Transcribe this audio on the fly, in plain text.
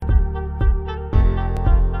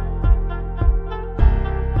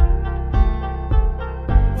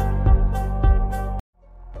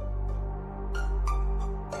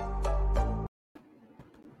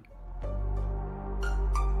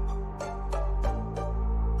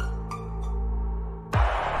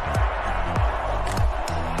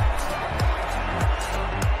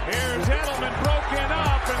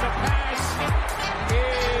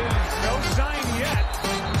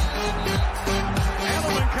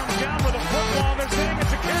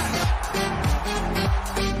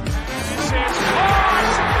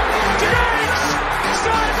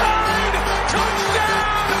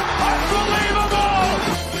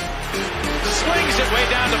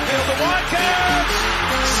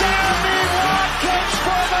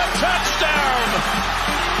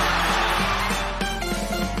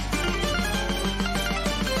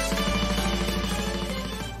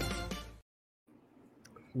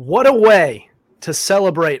What a way to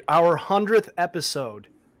celebrate our 100th episode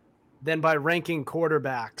than by ranking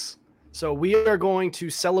quarterbacks. So we are going to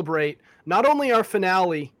celebrate not only our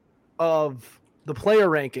finale of the player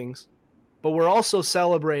rankings, but we're also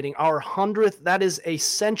celebrating our 100th. That is a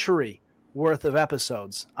century worth of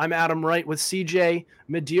episodes. I'm Adam Wright with CJ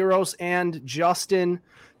Medieros and Justin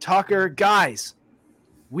Tucker. Guys,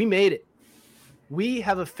 we made it. We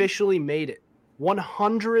have officially made it.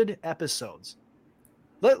 100 episodes.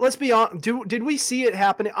 Let's be honest. Did we see it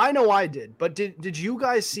happening? I know I did, but did you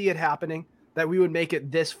guys see it happening that we would make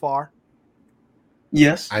it this far?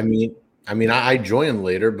 Yes. I mean, I joined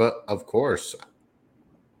later, but of course.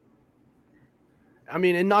 I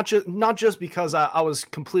mean, and not just because I was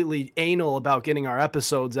completely anal about getting our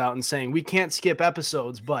episodes out and saying we can't skip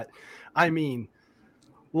episodes, but I mean,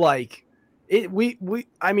 like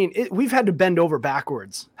we've had to bend over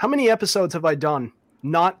backwards. How many episodes have I done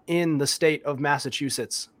not in the state of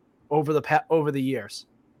Massachusetts over the years?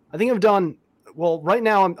 I think I've done well right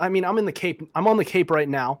now. I'm in the Cape. I'm on the Cape right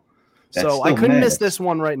now. So I couldn't miss this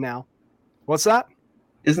one right now. What's that?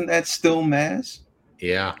 Isn't that still Mass?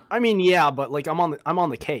 Yeah. I mean, yeah, but like I'm on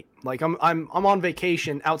the Cape. Like I'm on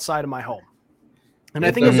vacation outside of my home. And I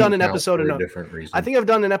think I've done an episode in a different reason. I think I've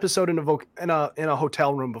done an episode in a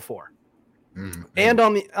hotel room before. Mm-hmm. And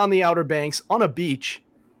on the Outer Banks on a beach.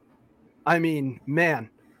 I mean,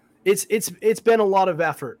 man, it's been a lot of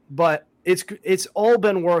effort, but it's all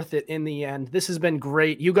been worth it in the end. This has been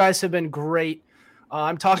great. You guys have been great.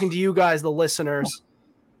 I'm talking to you guys, the listeners.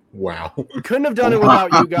 Wow. Couldn't have done it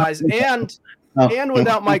without you guys and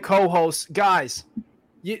without my co-hosts. Guys,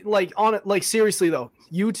 seriously though,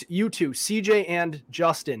 you two, CJ and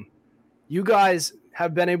Justin, you guys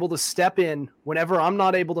have been able to step in whenever I'm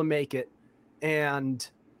not able to make it and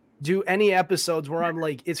do any episodes where I'm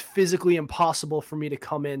like, it's physically impossible for me to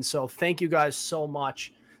come in. So thank you guys so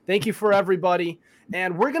much. Thank you for everybody.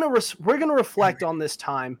 And we're going to reflect on this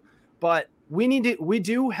time, but we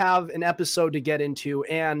do have an episode to get into,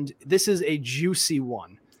 and this is a juicy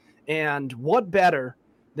one. And what better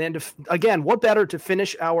to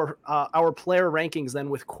finish our player rankings than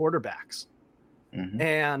with quarterbacks? Mm-hmm.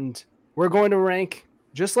 And we're going to rank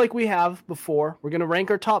just like we have before. We're going to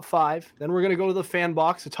rank our top 5. Then we're going to go to the fan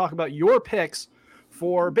box to talk about your picks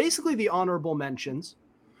for basically the honorable mentions.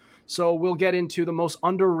 So we'll get into the most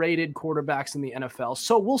underrated quarterbacks in the NFL.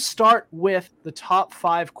 So we'll start with the top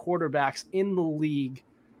 5 quarterbacks in the league.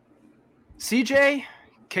 CJ,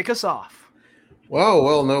 kick us off.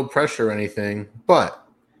 Well, no pressure or anything, but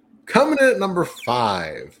coming in at number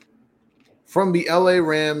 5 from the LA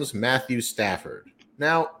Rams, Matthew Stafford.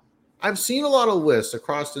 Now, I've seen a lot of lists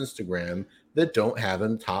across Instagram that don't have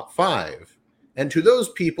him top 5. And to those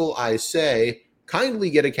people, I say, kindly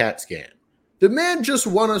get a CAT scan. The man just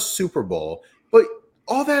won a Super Bowl. But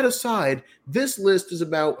all that aside, this list is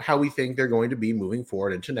about how we think they're going to be moving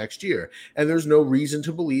forward into next year. And there's no reason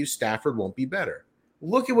to believe Stafford won't be better.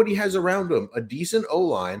 Look at what he has around him. A decent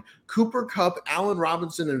O-line, Cooper Kupp, Allen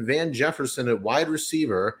Robinson, and Van Jefferson at wide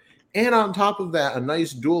receiver. And on top of that, a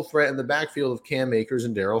nice dual threat in the backfield of Cam Akers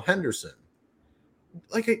and Darrell Henderson.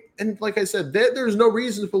 Like I said, there's no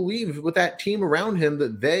reason to believe with that team around him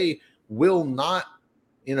that they will not,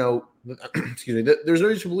 there's no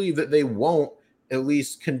reason to believe that they won't at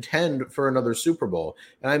least contend for another Super Bowl.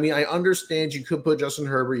 And I mean, I understand you could put Justin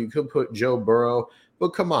Herbert, you could put Joe Burrow, but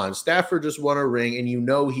come on, Stafford just won a ring, and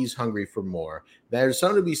he's hungry for more. There's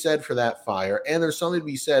something to be said for that fire, and there's something to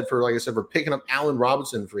be said for, like I said, for picking up Allen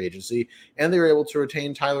Robinson for agency, and they were able to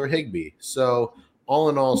retain Tyler Higbee. So all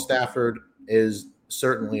in all, Stafford is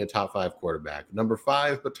certainly a top 5 quarterback. Number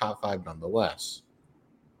 5, but top 5 nonetheless.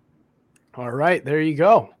 All right, there you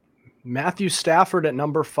go. Matthew Stafford at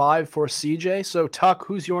number 5 for CJ. So, Tuck,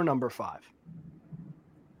 who's your number 5?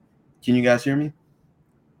 Can you guys hear me?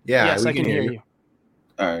 Yeah, yes, I can hear you.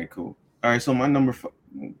 All right, cool. All right, so my number 5,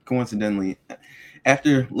 coincidentally,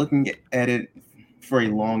 after looking at it for a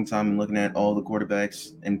long time and looking at all the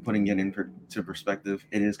quarterbacks and putting it into perspective,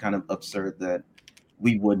 it is kind of absurd that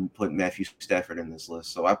we wouldn't put Matthew Stafford in this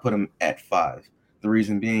list. So I put him at 5. The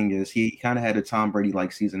reason being is he kind of had a Tom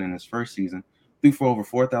Brady-like season in his first season, threw for over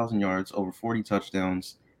 4,000 yards, over 40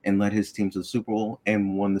 touchdowns, and led his team to the Super Bowl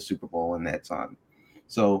and won the Super Bowl in that time.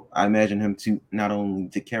 So I imagine him to not only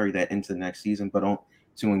to carry that into the next season, but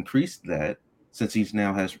to increase that, since he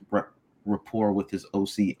now has rapport with his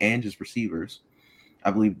OC and his receivers.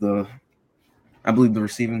 I believe the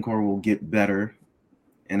receiving core will get better,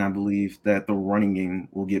 and I believe that the running game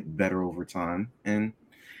will get better over time. And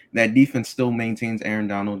that defense still maintains Aaron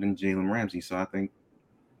Donald and Jalen Ramsey. So I think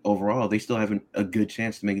overall they still have a good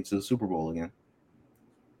chance to make it to the Super Bowl again.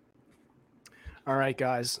 All right,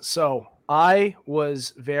 guys. So I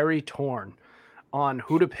was very torn on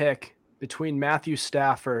who to pick between Matthew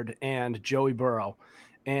Stafford and Joey Burrow.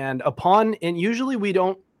 And usually we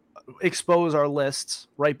don't expose our lists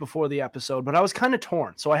right before the episode, but I was kind of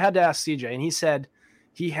torn. So I had to ask CJ, and he said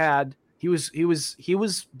he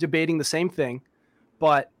was debating the same thing,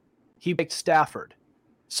 but he picked Stafford.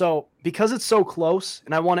 So because it's so close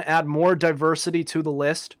and I want to add more diversity to the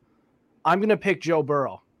list, I'm going to pick Joe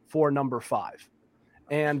Burrow for number 5.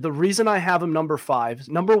 And the reason I have him number 5 is,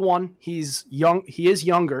 number one, he's young. He is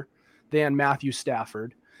younger than Matthew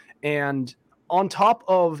Stafford. And on top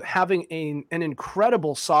of having an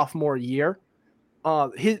incredible sophomore year,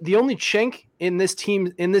 the only chink in this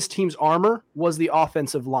team's armor was the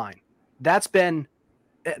offensive line. That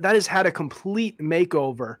has had a complete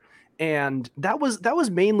makeover. And that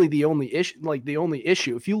was mainly the only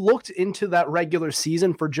issue. If you looked into that regular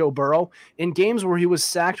season for Joe Burrow, in games where he was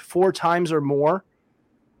sacked 4 times or more,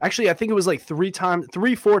 actually, I think it was like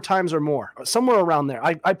 4 times or more, somewhere around there.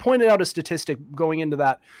 I pointed out a statistic going into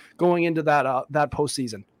that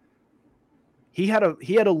postseason. He had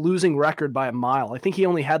a losing record by a mile. I think he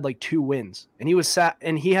only had like 2 wins, and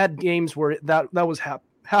he had games where that was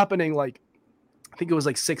happening, like I think it was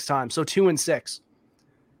like 6 times, so 2 and 6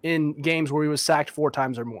 in games where he was sacked 4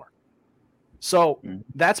 times or more. So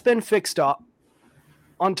that's been fixed up.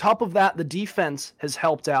 On top of that, the defense has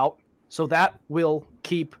helped out. So that will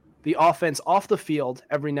keep the offense off the field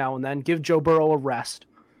every now and then, give Joe Burrow a rest.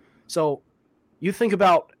 So you think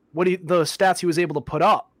about the stats he was able to put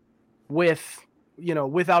up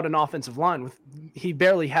without an offensive line. He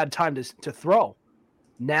barely had time to throw.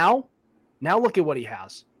 Now look at what he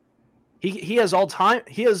has. He has all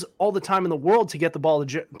the time in the world to get the ball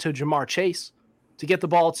to Jamar Chase, to get the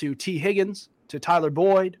ball to T. Higgins, to Tyler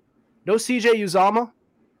Boyd. No CJ Uzama,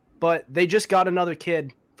 but they just got another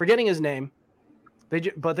kid. Forgetting his name, they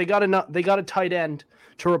got a tight end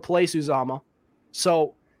to replace Uzama,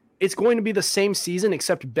 so it's going to be the same season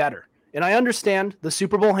except better. And I understand the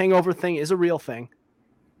Super Bowl hangover thing is a real thing,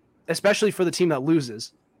 especially for the team that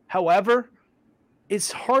loses. However,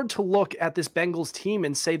 it's hard to look at this Bengals team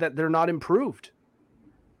and say that they're not improved,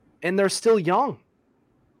 and they're still young.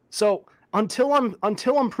 So until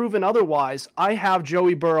I'm proven otherwise, I have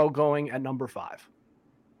Joey Burrow going at number 5.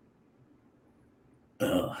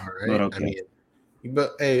 All right. Okay.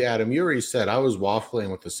 But hey, Adam, you already said I was waffling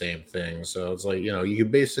with the same thing. So it's like, you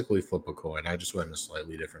could basically flip a coin. I just went in a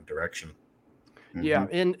slightly different direction. Yeah.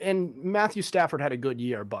 And Matthew Stafford had a good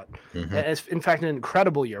year, but in fact, an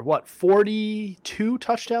incredible year. What, 42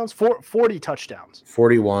 touchdowns? 40 touchdowns.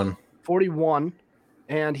 41.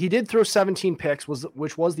 And he did throw 17 picks,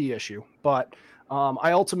 which was the issue. But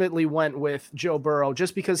I ultimately went with Joe Burrow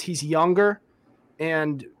just because he's younger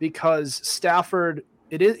and because Stafford,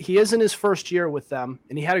 he is in his first year with them,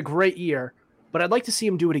 and he had a great year, but I'd like to see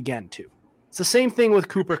him do it again too. It's the same thing with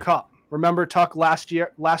Cooper Kupp. Remember Tuck last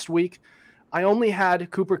week? I only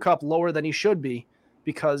had Cooper Kupp lower than he should be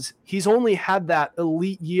because he's only had that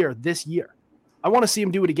elite year this year. I want to see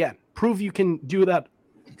him do it again. Prove you can do that,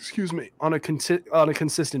 on a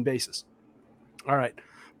consistent basis. All right.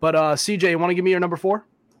 But CJ, you want to give me your number 4?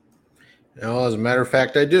 No, as a matter of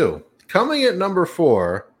fact, I do. Coming at number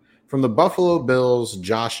 4 from the Buffalo Bills,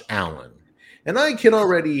 Josh Allen. And I can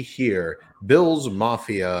already hear Bills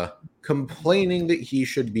Mafia complaining that he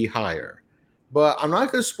should be higher. But I'm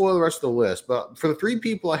not going to spoil the rest of the list. But for the 3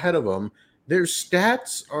 people ahead of him, their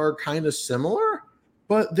stats are kind of similar,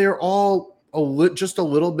 but they're all just a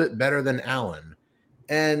little bit better than Allen.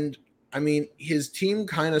 And, I mean, his team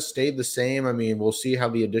kind of stayed the same. I mean, we'll see how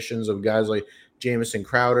the additions of guys like Jamison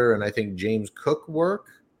Crowder and I think James Cook work.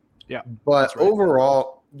 Yeah. But right.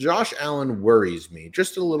 Overall, Josh Allen worries me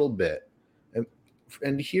just a little bit.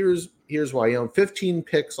 And here's why. 15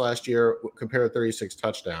 picks last year compared to 36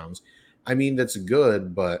 touchdowns. I mean, that's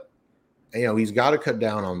good, but, he's got to cut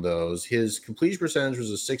down on those. His completion percentage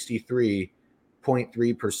was a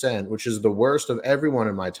 63.3%, which is the worst of everyone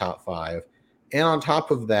in my top 5. And on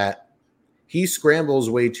top of that, he scrambles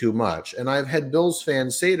way too much. And I've had Bills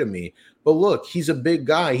fans say to me, but look, he's a big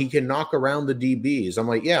guy. He can knock around the DBs. I'm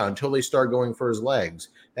like, yeah, until they start going for his legs.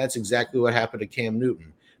 That's exactly what happened to Cam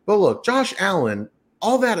Newton. But look, Josh Allen,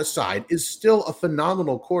 all that aside, is still a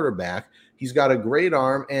phenomenal quarterback. He's got a great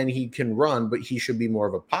arm and he can run, but he should be more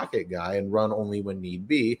of a pocket guy and run only when need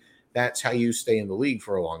be. That's how you stay in the league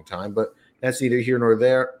for a long time, but that's neither here nor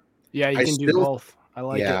there. Yeah, you can do both. I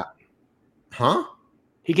like it. Huh?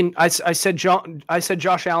 He can. I said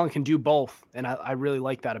Josh Allen can do both, and I really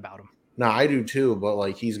like that about him. No, I do too, but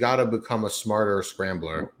like he's got to become a smarter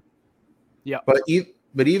scrambler. Yeah.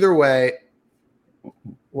 But either way,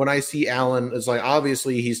 when I see Allen, it's like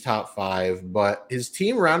obviously he's top 5, but his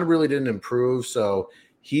team around him really didn't improve, so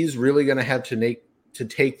he's really going to have to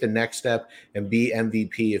take the next step and be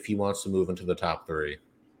MVP if he wants to move into the top 3.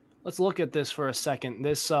 Let's look at this for a second.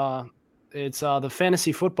 This it's the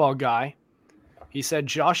fantasy football guy. He said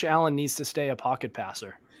Josh Allen needs to stay a pocket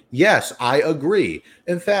passer. Yes, I agree.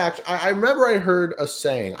 In fact, I remember I heard a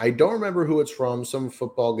saying. I don't remember who it's from, some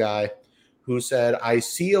football guy who said, I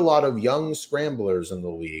see a lot of young scramblers in the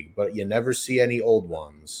league, but you never see any old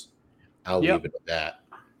ones. I'll leave it at that.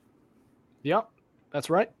 Yep, that's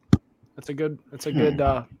right. That's a good it's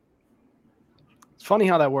funny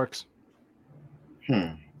how that works.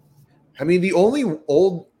 I mean, the only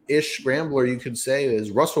old-ish scrambler you could say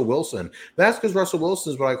is Russell Wilson. That's because Russell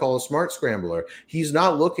Wilson is what I call a smart scrambler. He's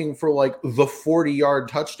not looking for like the 40-yard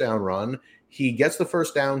touchdown run. He gets the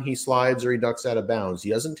first down, he slides, or he ducks out of bounds. He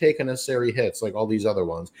doesn't take unnecessary hits like all these other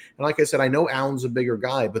ones. And like I said, I know Allen's a bigger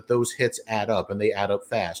guy, but those hits add up, and they add up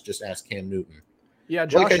fast. Just ask Cam Newton. Yeah,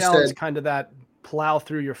 Josh Allen's kind of that plow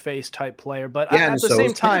through your face type player, but at the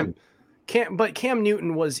same time, Cam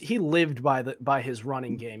Newton he lived by his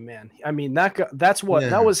running game, man. I mean,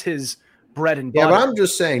 that was his bread and butter. Yeah, but I'm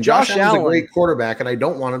just saying, Josh Allen's a great quarterback, and I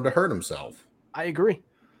don't want him to hurt himself. I agree.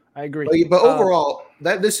 But overall,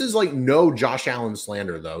 this is like no Josh Allen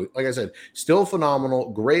slander, though. Like I said, still phenomenal,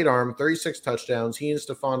 great arm, 36 touchdowns. He and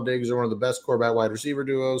Stephon Diggs are one of the best quarterback wide receiver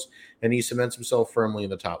duos, and he cements himself firmly in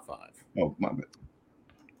the top 5. Oh, my bad.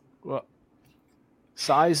 Well,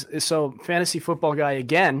 size. So fantasy football guy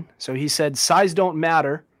again. So he said size don't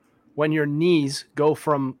matter when your knees go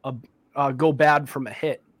bad from a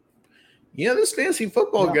hit. Yeah, this fantasy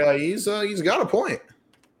football guy, he's got a point.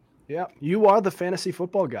 Yeah, you are the fantasy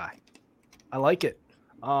football guy. I like it.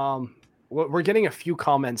 We're getting a few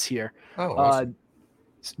comments here. Oh, awesome.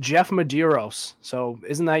 Jeff Medeiros. So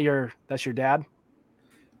isn't that's your dad?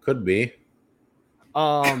 Could be.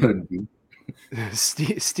 Could be.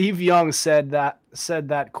 Steve Young said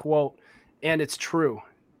that quote, and it's true.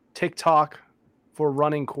 TikTok for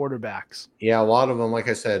running quarterbacks. Yeah, a lot of them, like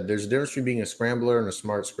I said, there's a difference between being a scrambler and a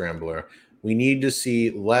smart scrambler. We need to see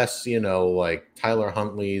less, like Tyler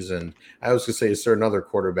Huntley's, and I was going to say a certain other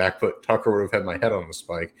quarterback, but Tucker would have had my head on the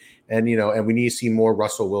spike. And, and we need to see more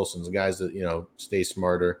Russell Wilson's, guys that, stay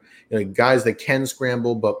smarter, guys that can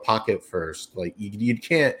scramble, but pocket first. Like you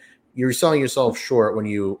can't, you're selling yourself short when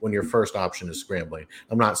your first option is scrambling.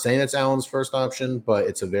 I'm not saying it's Allen's first option, but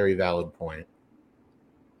it's a very valid point.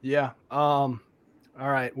 Yeah. All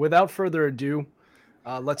right. Without further ado,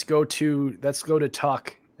 let's go to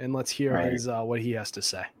Tuck. And let's hear his what he has to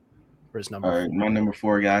say for his number. All right, my number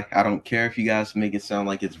 4 guy. I don't care if you guys make it sound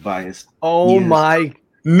like it's biased. Oh my!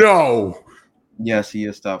 No. Yes, he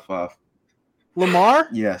is top 5. Lamar?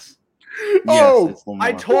 Yes. Oh, yes, it's Lamar.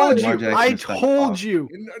 I told Lamar you. I told you.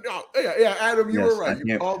 No, yeah, Adam, you were right.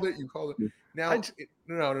 You called it. Now,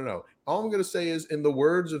 no. All I'm gonna say is, in the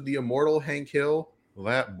words of the immortal Hank Hill,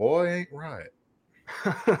 that boy ain't right.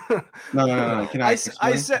 No. Can I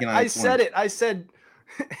said it. I said.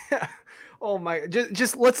 Oh my!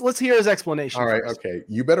 Just let's hear his explanation. All right, first. Okay.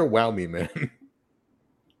 You better wow me, man.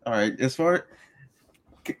 All right. As far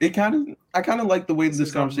I kind of like the way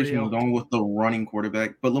this conversation was going with the running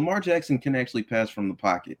quarterback, but Lamar Jackson can actually pass from the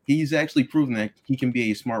pocket. He's actually proven that he can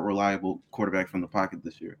be a smart, reliable quarterback from the pocket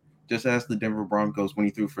this year. Just as the Denver Broncos when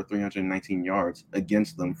he threw for 319 yards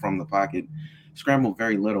against them from the pocket, scrambled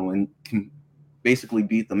very little and can basically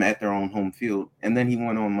beat them at their own home field. And then he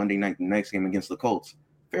went on Monday night, the next game against the Colts.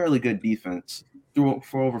 Fairly good defense, threw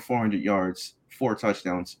for over 400 yards, 4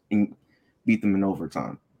 touchdowns, and beat them in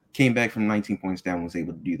overtime. Came back from 19 points down, was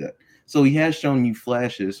able to do that. So he has shown you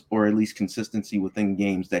flashes, or at least consistency within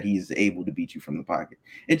games, that he is able to beat you from the pocket.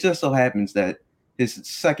 It just so happens that his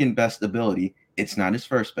second best ability, it's not his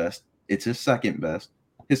first best, it's his second best.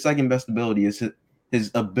 His second best ability is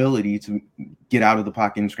his ability to get out of the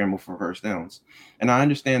pocket and scramble for first downs. And I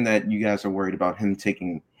understand that you guys are worried about him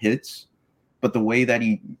taking hits, but the way that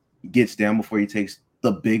he gets down before he takes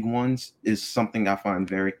the big ones is something I find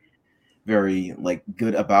very, very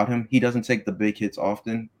good about him. He doesn't take the big hits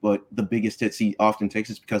often, but the biggest hits he often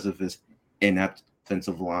takes is because of his inept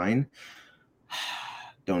offensive line.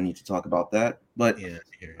 Don't need to talk about that, but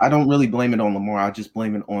I don't really blame it on Lamar. I just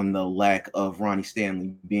blame it on the lack of Ronnie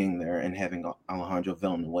Stanley being there and having Alejandro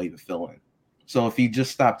Villanueva fill in. So if he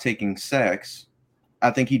just stopped taking sacks,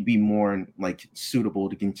 I think he'd be more suitable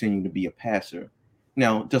to continue to be a passer.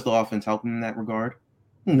 Now, does the offense help him in that regard?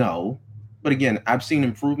 No, But again, I've seen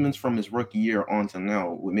improvements from his rookie year on to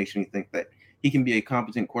now, what makes me think that he can be a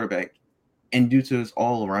competent quarterback. And due to his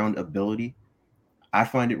all-around ability, I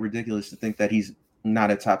find it ridiculous to think that he's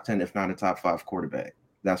not a top 10, if not a top 5 quarterback.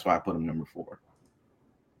 That's why I put him number 4.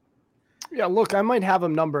 Yeah, look, I might have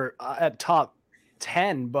him at top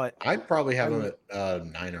 10, but I'd probably have him at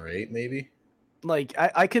 9 or 8, maybe. Like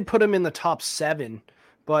I could put him in the top 7,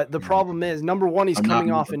 but the problem is, number one, he's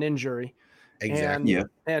coming off an injury. Exactly.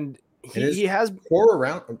 And he has core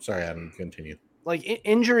around. I'm sorry, Adam, continue. Like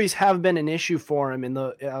injuries have been an issue for him in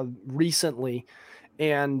the recently,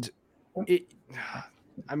 and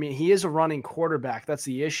he is a running quarterback. That's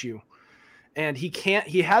the issue, and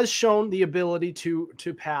he has shown the ability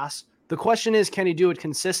to pass. The question is, can he do it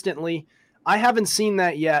consistently? I haven't seen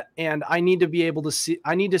that yet, and I need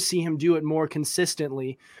to see him do it more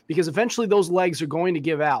consistently, because eventually those legs are going to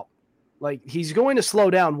give out. Like, he's going to slow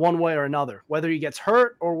down one way or another, whether he gets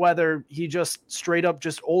hurt or whether he just straight up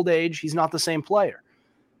just old age. He's not the same player.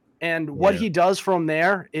 And what he does from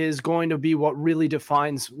there is going to be what really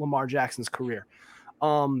defines Lamar Jackson's career.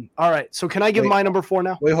 All right. So can I give my number 4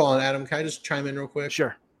 now? Wait, hold on, Adam. Can I just chime in real quick?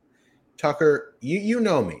 Sure. Tucker, you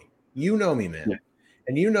know me. You know me, man. Yeah.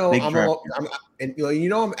 And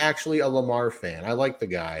I'm actually a Lamar fan. I like the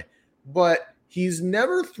guy, but he's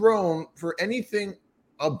never thrown for anything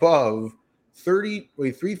above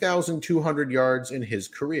 3,200 yards in his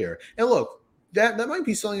career. And look, that might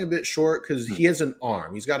be something a bit short because he has an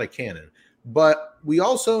arm. He's got a cannon. But we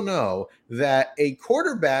also know that a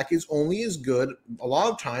quarterback is only as good a lot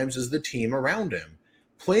of times as the team around him.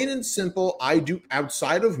 Plain and simple,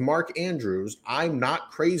 outside of Mark Andrews, I'm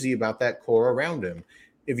not crazy about that core around him.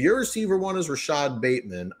 If your receiver one is Rashad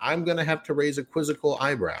Bateman, I'm going to have to raise a quizzical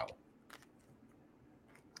eyebrow.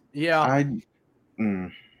 Yeah.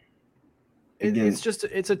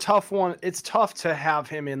 It's a tough one. It's tough to have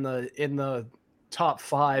him in the top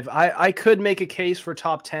 5. I could make a case for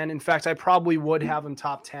top 10. In fact, I probably would have him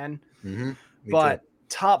top 10. Mm-hmm. But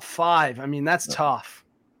top 5, that's tough.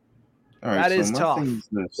 All right, that is tough.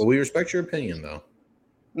 Well, we respect your opinion, though.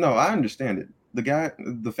 No, I understand it. The guy,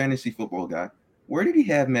 the fantasy football guy, where did he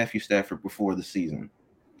have Matthew Stafford before the season?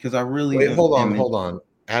 Because I really hold on.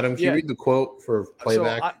 Adam, can you read the quote for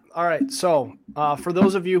playback? All right. So for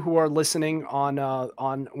those of you who are listening on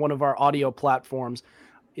one of our audio platforms,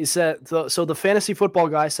 he said, so the fantasy football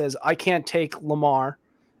guy says, I can't take Lamar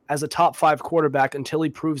as a top 5 quarterback until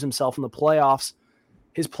he proves himself in the playoffs.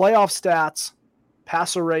 His playoff stats,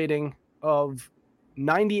 passer rating of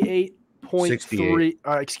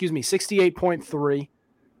 68.3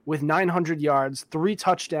 with 900 yards, 3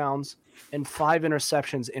 touchdowns, and 5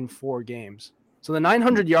 interceptions in 4 games. So the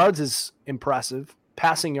 900 yards is impressive,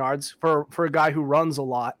 passing yards for a guy who runs a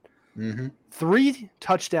lot. Mm-hmm. 3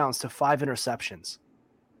 touchdowns to 5 interceptions.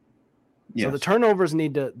 Yes. So the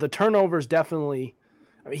turnovers definitely,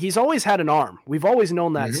 he's always had an arm. We've always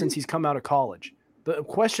known that since he's come out of college. The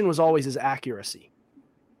question was always his accuracy.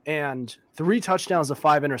 And 3 touchdowns to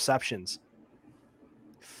 5 interceptions.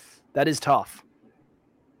 That is tough.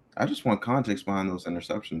 I just want context behind those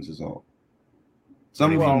interceptions is all.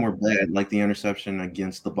 Some of them were bad, like the interception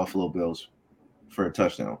against the Buffalo Bills for a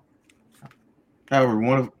touchdown.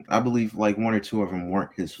 However, I believe 1 or 2 of them weren't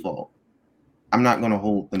his fault. I'm not going to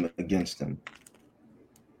hold them against him.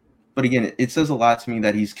 But again, it says a lot to me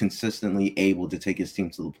that he's consistently able to take his team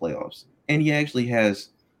to the playoffs. And he actually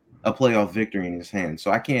has a playoff victory in his hand.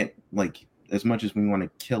 So I can't, as much as we want to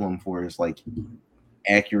kill him for his,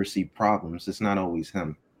 accuracy problems, it's not always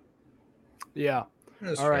him. Yeah.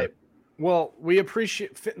 All right. Well, we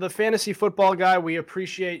appreciate the fantasy football guy. We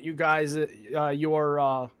appreciate you guys,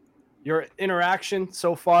 your interaction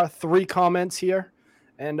so far. 3 comments here.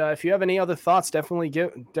 And if you have any other thoughts,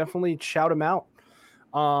 definitely shout them out.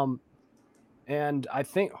 And I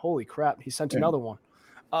think, holy crap, he sent another one.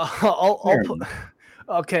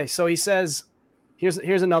 Okay, so he says,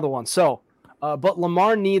 here's another one. So, but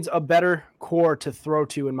Lamar needs a better core to throw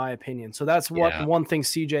to, in my opinion. So that's one thing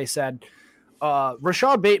CJ said.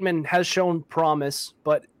 Rashad Bateman has shown promise,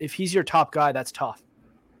 but if he's your top guy, that's tough.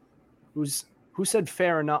 Who said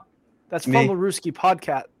fair enough? That's Fumblerooski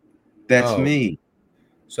podcast. That's me.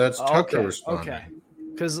 So that's Tucker responding. Okay.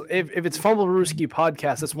 Because if it's Fumblerooski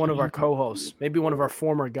podcast, that's one of our co-hosts, maybe one of our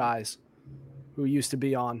former guys who used to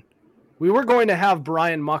be on. We were going to have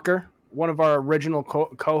Brian Mucker, one of our original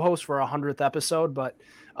co-hosts for our 100th episode, but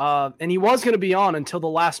and he was going to be on until the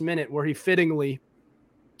last minute where he fittingly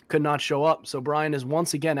could not show up. So Brian is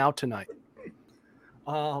once again out tonight.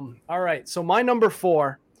 All right. So my number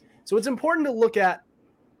 4. So it's important to look at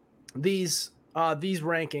these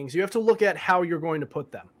rankings. You have to look at how you're going to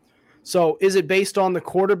put them. So is it based on the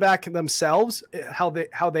quarterback themselves, how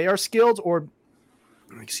they are skilled, or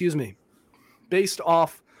based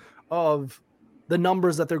off of the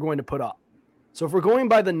numbers that they're going to put up? So if we're going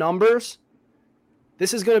by the numbers,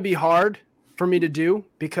 this is going to be hard for me to do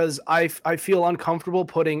because I feel uncomfortable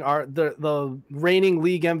putting the reigning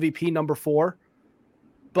league MVP number 4.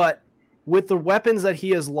 But with the weapons that he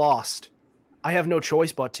has lost, I have no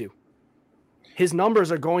choice but to. His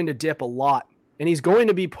numbers are going to dip a lot, and he's going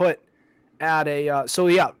to be put at a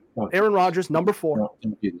Aaron Rodgers, number 4.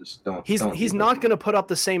 Don't do this. He's not going to put up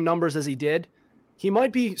the same numbers as he did. He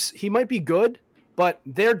might be good, but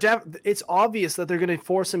it's obvious that they're going to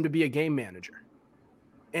force him to be a game manager.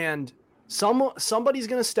 And somebody's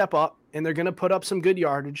going to step up, and they're going to put up some good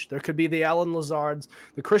yardage. There could be the Alan Lazards,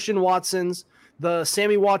 the Christian Watsons, the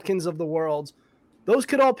Sammy Watkins of the world. Those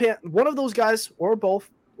could all pan. One of those guys, or both,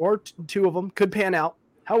 or two of them, could pan out.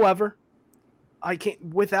 However, I can't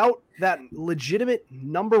without that legitimate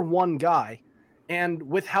number 1 guy, and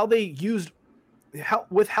with how they've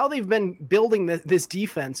been building this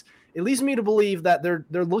defense, it leads me to believe that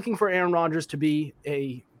they're looking for Aaron Rodgers to be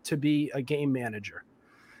a game manager.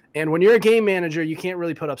 And when you're a game manager, you can't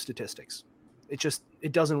really put up statistics.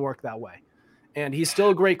 It doesn't work that way. And he's still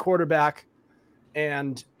a great quarterback.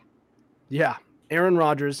 And yeah, Aaron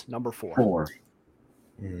Rodgers, number 4. 4.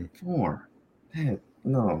 4.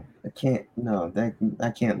 No, I can't. No, I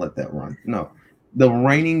can't let that run. No, the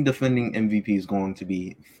reigning defending MVP is going to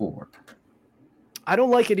be 4. I don't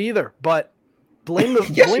like it either, but blame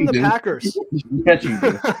the Packers. Yes, you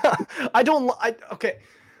do. Okay,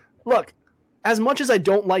 look, as much as I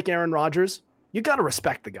don't like Aaron Rodgers, you got to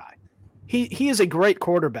respect the guy. He is a great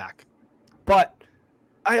quarterback, but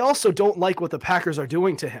I also don't like what the Packers are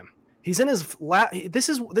doing to him. He's in his this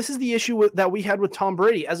is the issue that we had with Tom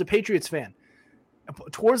Brady as a Patriots fan.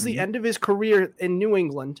 Towards the end of his career in New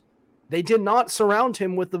England, they did not surround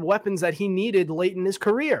him with the weapons that he needed late in his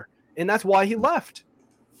career, and that's why he left.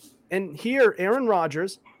 And here, Aaron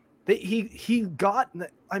Rodgers, he got.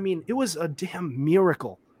 I mean, it was a damn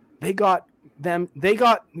miracle. Green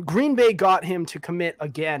Bay got him to commit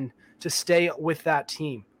again to stay with that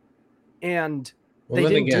team, and they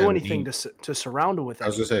didn't do anything to surround him with that. I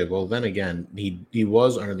was going to say, well, then again, he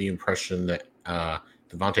was under the impression that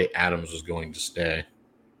Davante Adams was going to stay.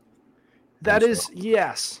 That is,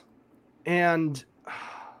 yes. And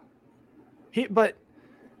but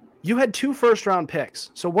you had 2 first-round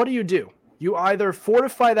picks. So what do? You either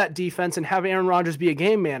fortify that defense and have Aaron Rodgers be a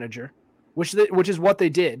game manager, which is what they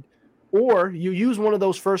did, or you use one of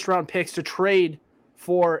those first-round picks to trade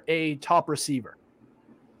for a top receiver.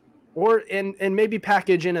 Or and maybe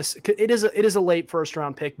package in it is a late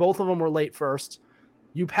first-round pick. Both of them were late firsts.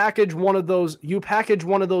 You package one of those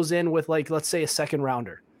in with, like, let's say a second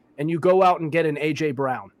rounder, and you go out and get an AJ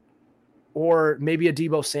Brown or maybe a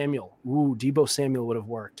Deebo Samuel. Ooh, Deebo Samuel would have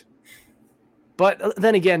worked. But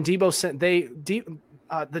then again, the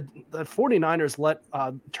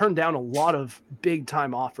 49ers turned down a lot of big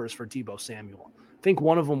time offers for Deebo Samuel. I think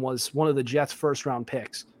one of them was one of the Jets' first round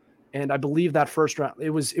picks. And I believe that first round, it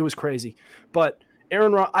was crazy. But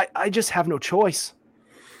I just have no choice.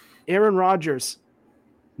 Aaron Rodgers,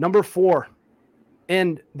 number 4.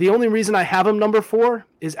 And the only reason I have him number 4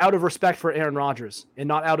 is out of respect for Aaron Rodgers and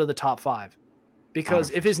not out of the top 5.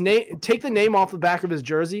 Because if his name, take the name off the back of his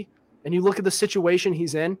jersey and you look at the situation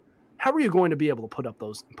he's in, how are you going to be able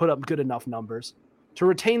to put up good enough numbers to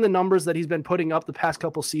retain the numbers that he's been putting up the past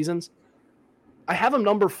couple seasons? I have him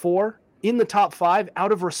number 4 in the top 5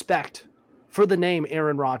 out of respect for the name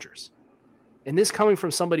Aaron Rodgers. And this coming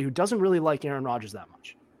from somebody who doesn't really like Aaron Rodgers that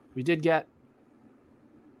much. We did get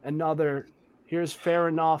another, here's fair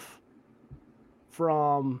enough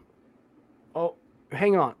from,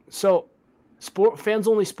 hang on. So Fans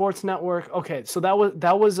Only Sports Network. Okay. So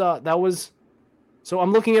that was, so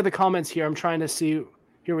I'm looking at the comments here. I'm trying to see,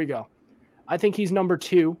 here we go. I think he's number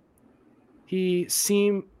 2. He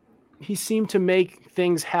seemed to make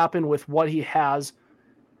things happen with what he has.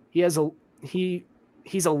 He's a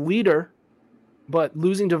leader, but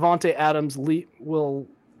losing Davante Adams will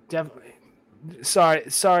definitely.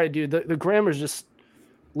 Sorry, dude. The grammar's just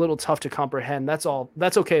a little tough to comprehend. That's all.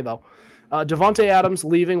 That's okay though. Davante Adams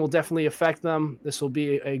leaving will definitely affect them. This will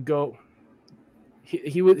be a go.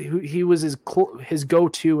 He was his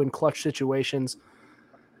go-to in clutch situations.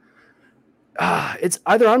 It's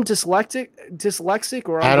either I'm dyslexic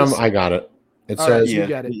or Adam. I got it. It says, you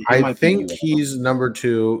got it. I think he's number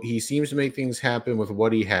 2. He seems to make things happen with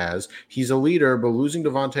what he has. He's a leader, but losing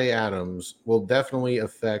Davante Adams will definitely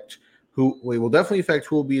affect who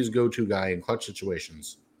will be his go-to guy in clutch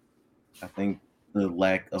situations. I think the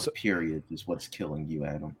lack of period is what's killing you,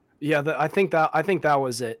 Adam. Yeah, I think that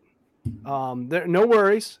was it. No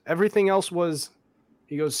worries. Everything else was.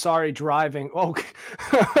 He goes, sorry, driving. Oh,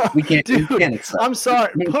 dude, we can't accept. I'm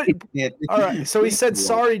sorry. All right. So he said,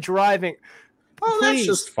 sorry, driving. Oh, Please, that's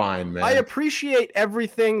just fine, man. I appreciate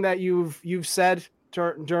everything that you've said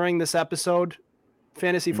during this episode,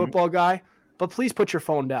 fantasy football guy. But please put your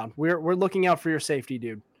phone down. We're looking out for your safety,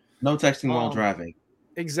 dude. No texting while driving.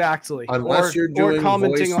 Exactly. Unless you're doing or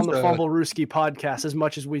commenting voice, on the Fumblerooski podcast as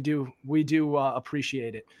much as we do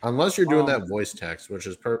appreciate it. Unless you're doing that voice text, which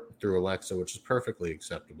is through Alexa, which is perfectly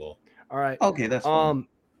acceptable. All right. Okay, that's fine.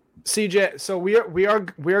 CJ, so we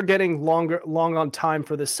are getting long on time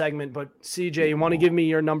for this segment, but CJ, you want to give me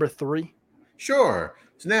your number 3? Sure.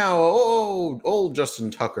 So now, old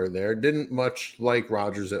Justin Tucker there didn't much like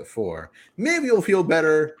Rodgers at 4. Maybe you'll feel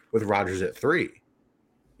better with Rodgers at 3.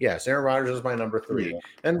 Yes, Aaron Rodgers is my number 3. Yeah.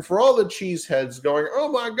 And for all the cheeseheads going,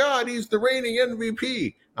 oh my God, he's the reigning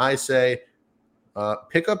MVP, I say,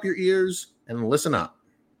 pick up your ears and listen up.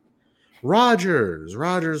 Rodgers.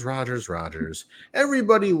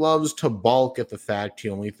 Everybody loves to balk at the fact he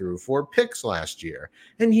only threw 4 picks last year,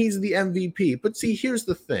 and he's the MVP. But see, here's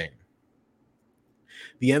the thing.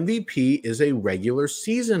 The MVP is a regular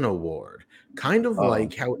season award, kind of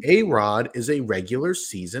like how A-Rod is a regular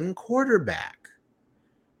season quarterback.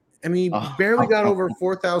 I mean, barely got over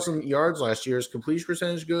 4,000 yards last year. His completion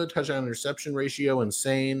percentage good, touchdown interception ratio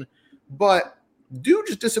insane, but dude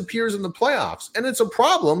just disappears in the playoffs, and it's a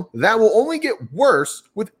problem that will only get worse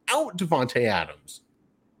without Devontae Adams.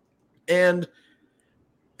 And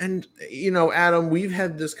you know, Adam, we've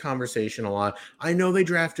had this conversation a lot. I know they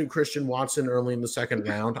drafted Christian Watson early in the second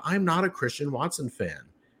round. I'm not a Christian Watson fan,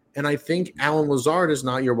 and I think Allen Lazard is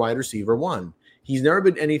not your wide receiver 1. He's never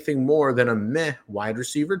been anything more than a meh wide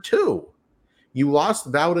receiver 2. You lost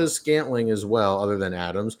Valdez-Scantling as well, other than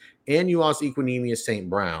Adams, and you lost Equanimeous St.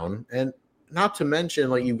 Brown, and not to mention,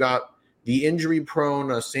 like, you got the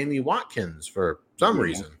injury-prone Sammy Watkins for some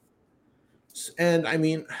reason. And, I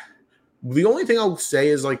mean, the only thing I'll say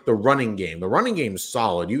is, like, the running game. The running game is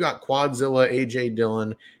solid. You got Quadzilla, A.J.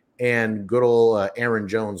 Dillon, and good old Aaron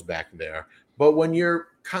Jones back there. But when you're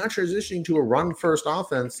kind of transitioning to a run-first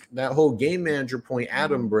offense, that whole game manager point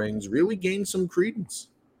Adam brings really gains some credence.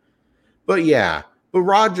 But, yeah. But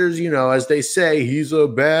Rodgers, you know, as they say, he's a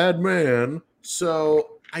bad man.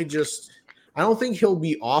 So, I don't think he'll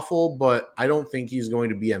be awful, but I don't think he's going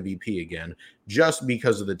to be MVP again just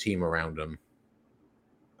because of the team around him.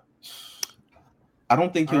 I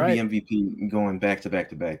don't think he'll be MVP going back to back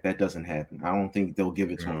to back. That doesn't happen. I don't think they'll give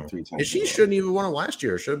it to him 3 times. He shouldn't even won it last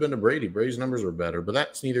year. It should have been to Brady. Brady's numbers were better, but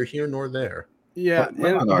that's neither here nor there. Yeah,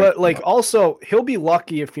 but like also he'll be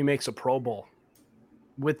lucky if he makes a Pro Bowl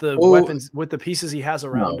with the weapons, with the pieces he has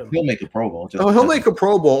around him. He'll make a Pro Bowl. He'll make a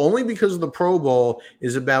Pro Bowl only because the Pro Bowl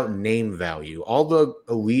is about name value. All the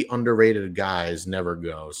elite underrated guys never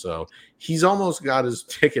go, so he's almost got his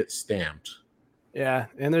ticket stamped. Yeah,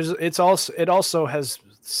 and it also has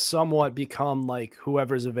somewhat become like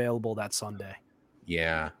whoever's available that Sunday.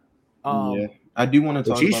 Yeah. Yeah. I do want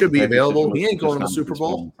to talk he about should be available. He ain't going to the Super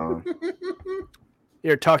Bowl.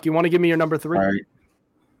 Here, Tuck, you want to give me your number 3? All right.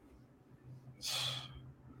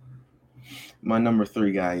 My number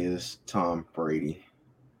 3 guy is Tom Brady.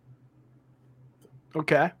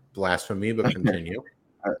 Okay. Blasphemy, but continue.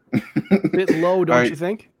 Bit low, don't you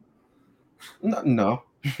think? No,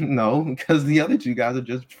 because the other 2 guys are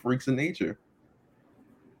just freaks of nature.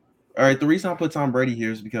 All right, the reason I put Tom Brady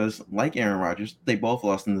here is because, like Aaron Rodgers, they both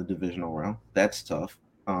lost in the divisional round. That's tough.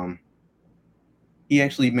 He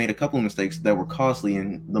actually made a couple of mistakes that were costly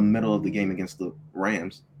in the middle of the game against the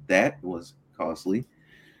Rams. That was costly.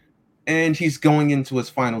 And he's going into his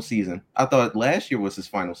final season. I thought last year was his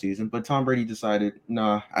final season, but Tom Brady decided,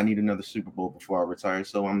 nah, I need another Super Bowl before I retire,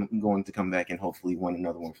 so I'm going to come back and hopefully win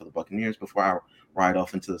another one for the Buccaneers before I ride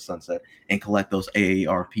off into the sunset and collect those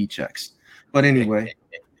AARP checks. But anyway,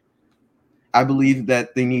 I believe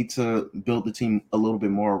that they need to build the team a little bit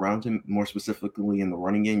more around him, more specifically in the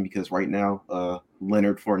running game, because right now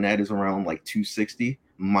Leonard Fournette is around like 260.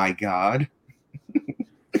 My God.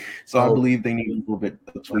 So I believe they need a little bit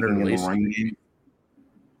of tweaking in the running game.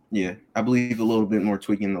 Yeah, I believe a little bit more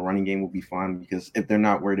tweaking in the running game will be fine, because if they're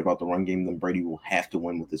not worried about the run game, then Brady will have to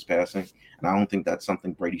win with his passing. And I don't think that's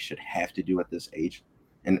something Brady should have to do at this age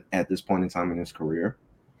and at this point in time in his career.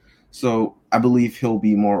 So I believe he'll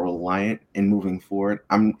be more reliant in moving forward.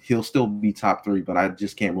 He'll still be top 3, but I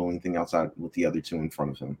just can't rule anything outside with the other 2 in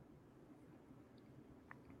front of him.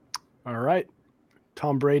 All right.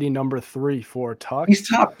 Tom Brady, number 3 for Tuck. He's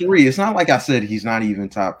top 3. It's not like I said he's not even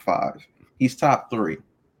top 5. He's top 3.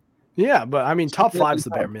 Yeah, but I mean, top 5 is the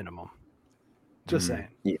bare minimum. Just saying.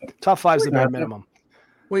 Yeah. Top 5 is the bare minimum.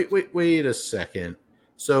 Wait a second.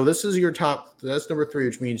 So this is your top. That's number 3,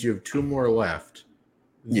 which means you have 2 more left.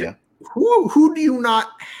 Yeah. Who do you not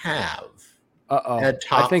have? At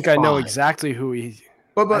top I think 5? I know exactly who he.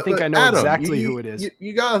 But I think I know Adam, exactly who it is.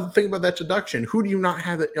 You got to think about that deduction. Who do you not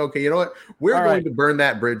have it? Okay, you know what? We're going to burn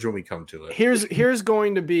that bridge when we come to it. Here's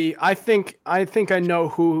going to be. I think I know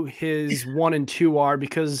who his 1 and 2 are,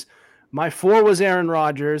 because my 4 was Aaron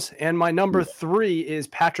Rodgers and my number 3 is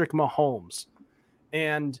Patrick Mahomes,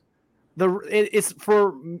 and it's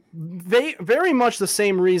for very much the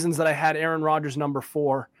same reasons that I had Aaron Rodgers number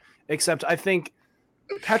 4, except I think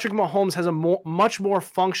Patrick Mahomes has a much more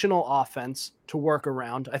functional offense to work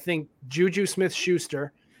around. I think Juju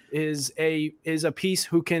Smith-Schuster is a piece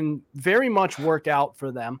who can very much work out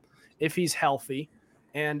for them if he's healthy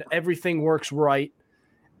and everything works right.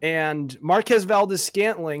 And Marquez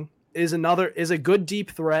Valdes-Scantling is a good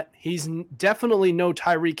deep threat. He's definitely no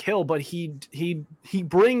Tyreek Hill, but he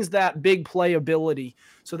brings that big play ability.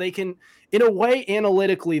 So they can, in a way,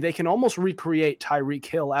 analytically, they can almost recreate Tyreek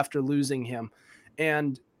Hill after losing him.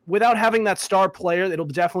 And without having that star player, it'll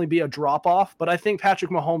definitely be a drop-off. But I think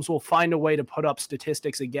Patrick Mahomes will find a way to put up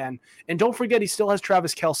statistics again. And don't forget, he still has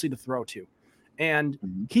Travis Kelce to throw to. And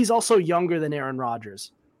he's also younger than Aaron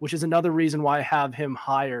Rodgers, which is another reason why I have him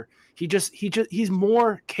higher. He's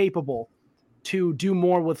more capable to do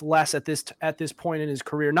more with less at this point in his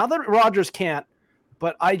career. Not that Rodgers can't,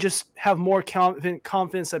 but I just have more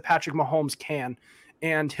confidence that Patrick Mahomes can.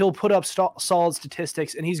 And he'll put up solid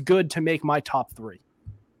statistics, and he's good to make my top 3.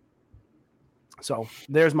 So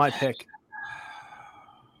there's my pick.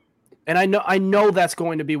 And I know that's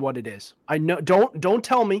going to be what it is. I know. Don't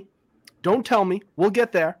tell me. Don't tell me. We'll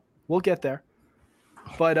get there.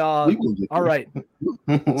 But all right,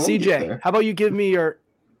 CJ, how about you give me your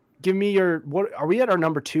what? Are we at our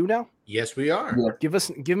number 2 now? Yes, we are.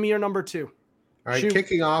 Give me your number 2. All right,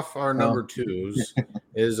 kicking off our number 2s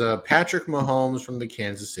is Patrick Mahomes from the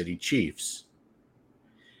Kansas City Chiefs.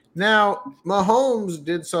 Now, Mahomes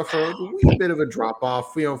did suffer a wee bit of a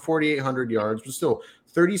drop-off, 4,800 yards, but still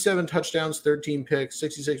 37 touchdowns, 13 picks,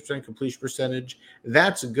 66% completion percentage.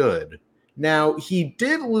 That's good. Now, he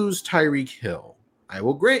did lose Tyreek Hill. I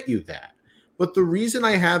will grant you that. But the reason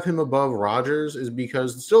I have him above Rodgers is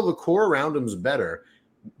because still the core around him is better.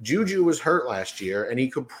 Juju was hurt last year, and he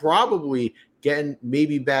could probably get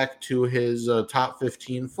maybe back to his top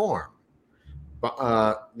 15 form.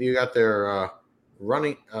 But you got their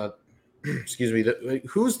running. Excuse me.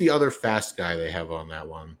 Who's the other fast guy they have on that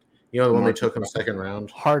one? The one they took in the second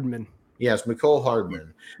round? Hardman. Yes, Mecole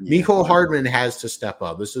Hardman. Yeah. Mecole Hardman has to step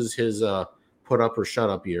up. This is his put up or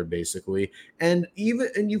shut up year, basically. And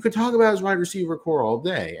you could talk about his wide receiver core all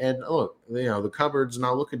day. And look, the cupboard's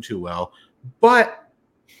not looking too well. But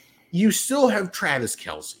you still have Travis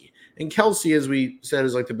Kelce. And Kelce, as we said,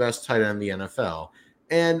 is like the best tight end in the NFL.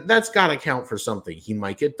 And that's got to count for something. He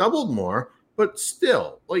might get doubled more, but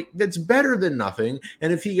still, that's better than nothing.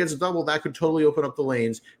 And if he gets doubled, that could totally open up the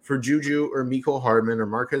lanes for Juju or Mecole Hardman or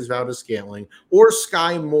Marquez Valdes-Scantling or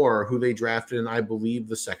Sky Moore, who they drafted in, I believe,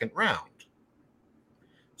 the second round.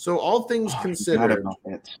 So all things considered,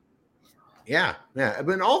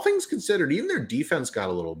 but all things considered, even their defense got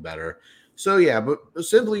a little better. So, but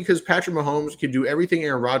simply because Patrick Mahomes can do everything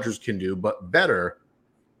Aaron Rodgers can do, but better,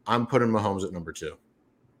 I'm putting Mahomes at number 2.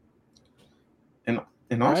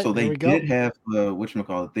 And also, they did have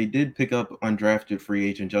they did pick up undrafted free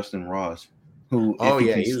agent Justin Ross, who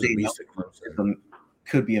he was a beast at Clemson.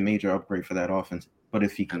 Could be a major upgrade for that offense. But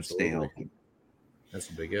if he can stay healthy, that's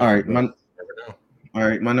a big. All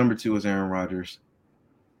right, my number 2 is Aaron Rodgers.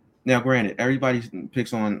 Now, granted, everybody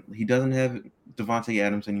picks on he doesn't have Devontae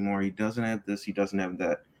Adams anymore. He doesn't have this. He doesn't have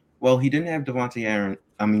that. Well, he didn't have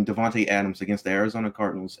Devontae Adams against the Arizona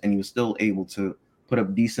Cardinals, and he was still able to put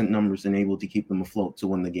up decent numbers and able to keep them afloat to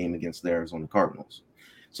win the game against the Arizona Cardinals.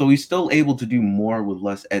 So he's still able to do more with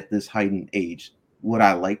less at this heightened age. Would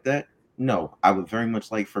I like that? No. I would very much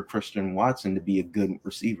like for Christian Watson to be a good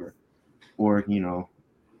receiver. Or,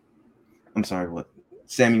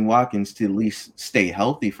 Sammy Watkins to at least stay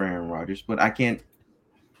healthy for Aaron Rodgers, but I can't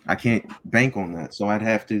bank on that. So I'd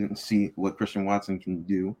have to see what Christian Watson can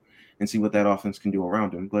do and see what that offense can do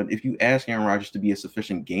around him. But if you ask Aaron Rodgers to be a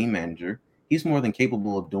sufficient game manager, he's more than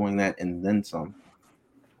capable of doing that and then some.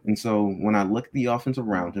 And so when I look at the offense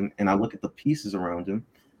around him and I look at the pieces around him,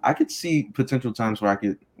 I could see potential times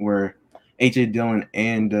where A.J. Dillon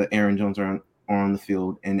and Aaron Jones are on the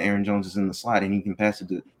field and Aaron Jones is in the slot and he can pass it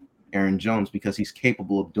to Aaron Jones because he's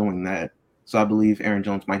capable of doing that. So I believe Aaron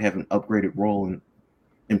Jones might have an upgraded role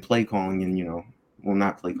in play calling and,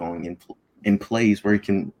 not play calling, in in plays where he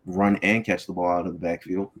can run and catch the ball out of the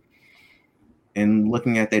backfield. And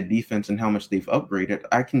looking at that defense and how much they've upgraded,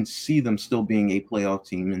 I can see them still being a playoff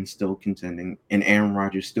team and still contending, and Aaron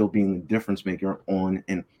Rodgers still being the difference maker on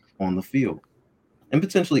the field, and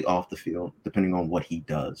potentially off the field, depending on what he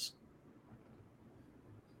does.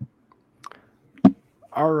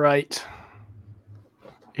 All right.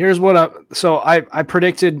 Here's what I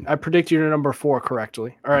predicted your number 4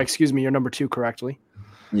 correctly, or excuse me, your number 2 correctly.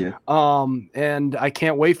 Yeah. And I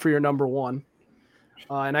can't wait for your number 1.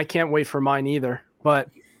 And I can't wait for mine either. But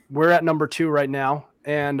we're at number 2 right now,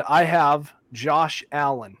 and I have Josh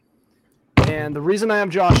Allen. And the reason I have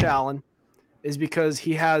Josh Allen is because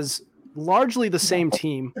he has largely the same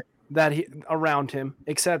team around him,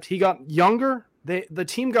 except he got younger. The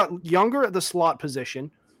team got younger at the slot position,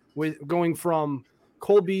 with going from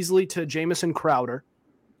Cole Beasley to Jamison Crowder,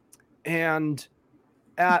 and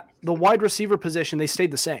at the wide receiver position they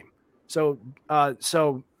stayed the same. So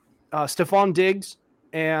Stephon Diggs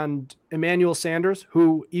and Emmanuel Sanders,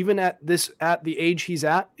 who even at the age he's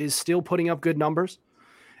at is still putting up good numbers,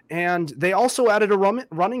 and they also added a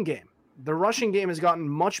running game. The rushing game has gotten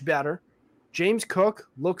much better. James Cook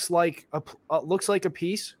looks like a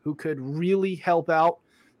piece who could really help out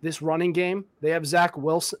this running game. They have Zach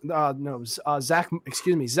Moss,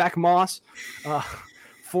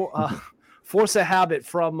 force a habit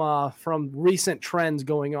from recent trends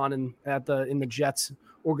going on in the Jets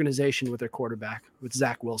organization with their quarterback, with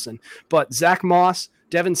Zach Wilson. But Zach Moss,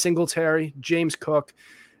 Devin Singletary, James Cook,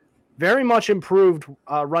 very much improved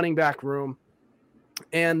running back room,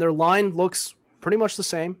 and their line looks pretty much the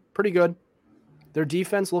same, pretty good. Their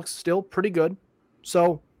defense looks still pretty good.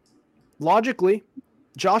 So logically,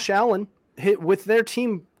 Josh Allen, with their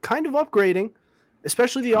team kind of upgrading,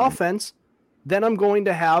 especially the offense, then I'm going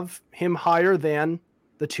to have him higher than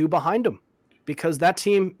the 2 behind him, because that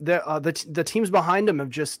team, the teams behind him have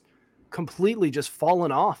just completely just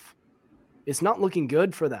fallen off. It's not looking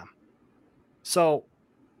good for them. So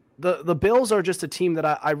the Bills are just a team that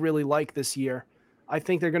I really like this year. I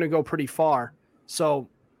think they're going to go pretty far. So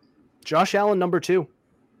Josh Allen, number 2.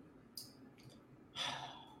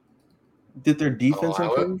 Did their defense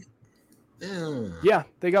improve? Yeah,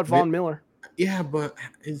 they got Von Miller. Yeah, but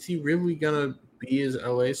is he really gonna be his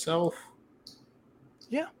LA self?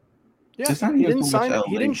 Yeah. He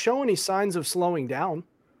didn't show any signs of slowing down.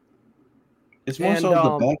 It's more so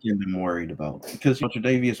the back end I'm worried about, because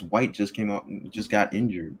Tre'Davious White just got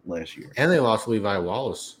injured last year, and they lost Levi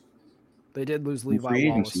Wallace. They did lose Levi free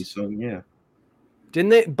Wallace. Agency, so yeah. Didn't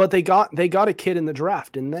they? But they got a kid in the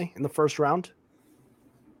draft, didn't they? In the first round.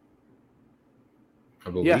 I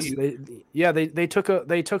believe. Yes, they took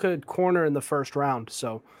a corner in the first round,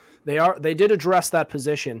 so they did address that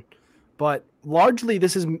position, but largely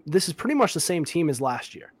this is pretty much the same team as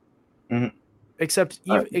last year, except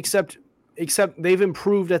they've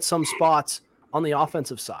improved at some spots on the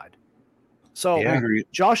offensive side. So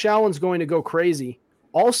Josh Allen's going to go crazy.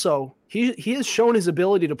 Also, he has shown his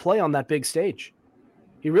ability to play on that big stage.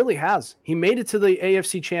 He really has. He made it to the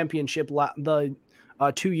AFC Championship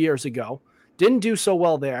 2 years ago. Didn't do so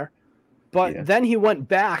well there, but then he went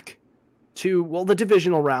back to, the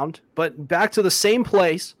divisional round, but back to the same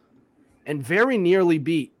place and very nearly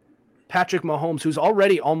beat Patrick Mahomes, who's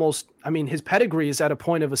already his pedigree is at a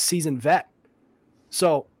point of a seasoned vet.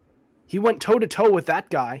 So he went toe-to-toe with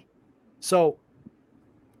that guy. So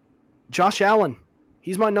Josh Allen,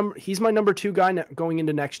 he's my number 2 guy going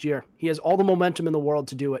into next year. He has all the momentum in the world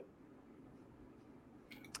to do it.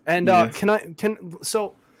 And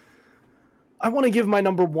I want to give my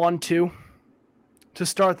number 1 too, to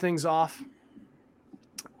start things off.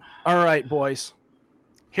 All right, boys.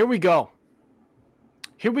 Here we go.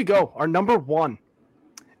 Our number 1.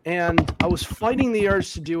 And I was fighting the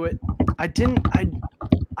urge to do it. I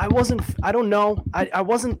wasn't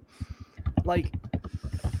like,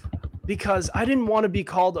 because I didn't want to be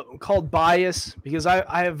called bias, because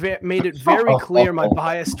I have made it very clear my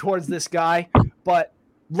bias towards this guy. But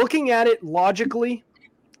looking at it logically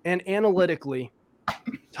and analytically,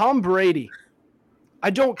 Tom Brady, I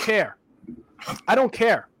don't care.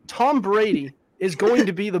 Tom Brady is going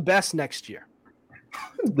to be the best next year.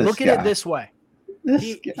 Look at it this way.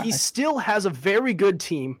 He still has a very good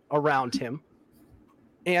team around him,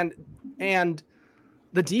 and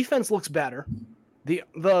the defense looks better.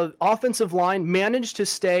 The offensive line managed to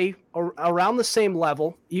stay around the same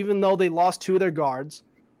level, even though they lost 2 of their guards.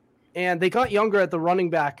 And they got younger at the running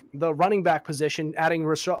back position, adding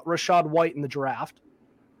Rashad White in the draft.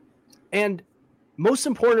 And most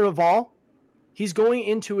important of all, he's going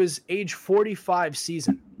into his age 45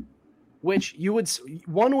 season. which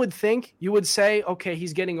one would think, you would say, okay,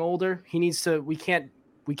 he's getting older. He needs to, we can't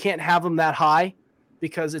have him that high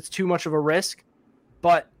because it's too much of a risk.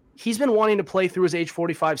 But he's been wanting to play through his age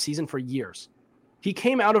 45 season for years. He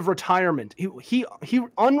came out of retirement. He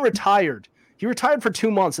unretired. He retired for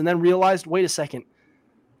 2 months and then realized, wait a second,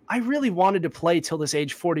 I really wanted to play till this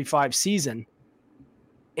age 45 season.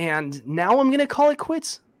 And now I'm going to call it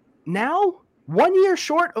quits. Now, 1 year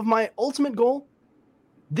short of my ultimate goal,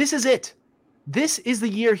 this is it. This is the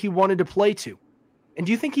year he wanted to play to. And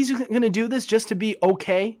do you think he's going to do this just to be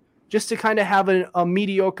okay? Just to kind of have a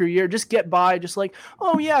mediocre year, just get by, just like,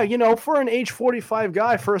 oh yeah, for an age 45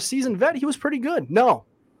 guy, for a seasoned vet, he was pretty good. No,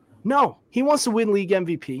 he wants to win league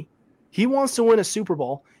MVP. He wants to win a Super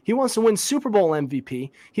Bowl. He wants to win Super Bowl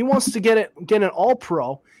MVP. He wants to get an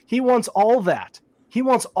All-Pro. He wants all that. He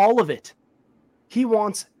wants all of it. He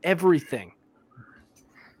wants everything.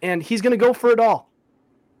 And he's going to go for it all.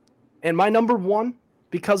 And my number one,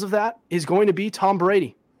 because of that, is going to be Tom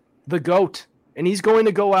Brady, the GOAT. And he's going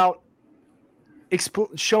to go out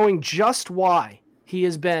showing just why he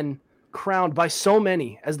has been crowned by so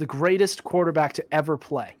many as the greatest quarterback to ever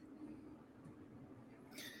play.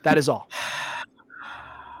 That is all.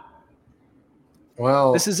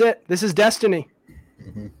 Well, this is it. This is destiny.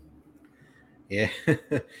 Mm-hmm. Yeah.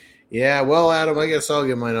 Yeah. Well, Adam, I guess I'll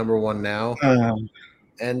get my number one now.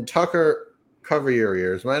 And Tucker, cover your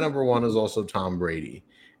ears. My number one is also Tom Brady.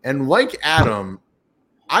 And like Adam,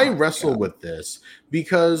 I wrestle with this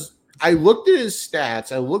because I looked at his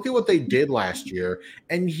stats. I looked at what they did last year,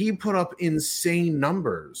 and he put up insane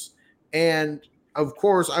numbers. And of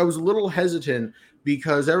course, I was a little hesitant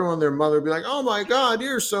because everyone and their mother would be like, oh my God,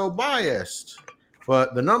 you're so biased.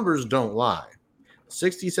 But the numbers don't lie.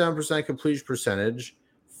 67% completion percentage,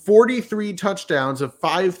 43 touchdowns of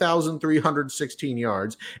 5,316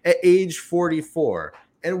 yards at age 44.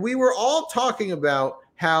 And we were all talking about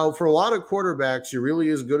how for a lot of quarterbacks, you're really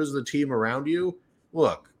as good as the team around you.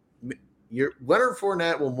 Look, Leonard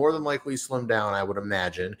Fournette will more than likely slim down, I would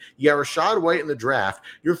imagine. You got Rachaad White in the draft.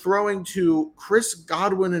 You're throwing to Chris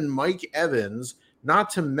Godwin and Mike Evans, not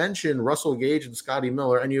to mention Russell Gage and Scotty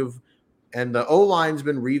Miller. And the O-line's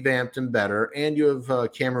been revamped and better. And you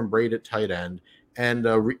have Cameron Braid at tight end and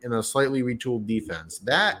in a slightly retooled defense.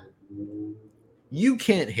 That you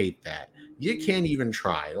can't hate that. You can't even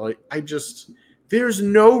try. There's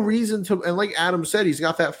no reason to, and like Adam said, he's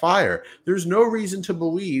got that fire. There's no reason to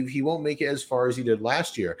believe he won't make it as far as he did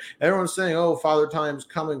last year. Everyone's saying, oh, Father Time's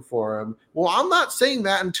coming for him. Well, I'm not saying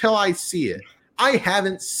that until I see it. I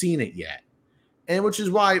haven't seen it yet. And which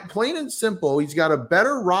is why, plain and simple, he's got a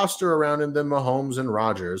better roster around him than Mahomes and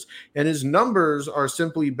Rodgers, and his numbers are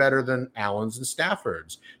simply better than Allen's and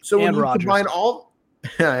Stafford's. So when you combine all,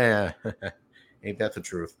 ain't that the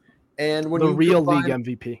truth? And when the you real combine,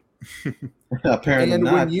 league MVP. Apparently and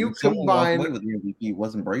not. when you combine with the MVP, it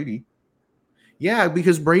wasn't Brady. Yeah,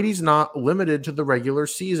 because Brady's not limited to the regular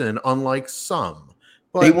season, unlike some.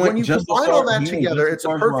 But when you combine all that together, it's a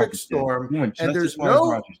perfect storm, and there's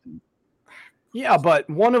no. Yeah, but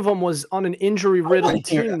one of them was on an injury-riddled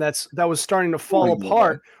team that was starting to fall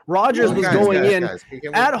apart. Rodgers was going in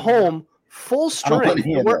at home, full strength.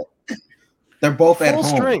 They're both at home.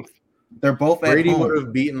 Full strength. They're both at home. Brady would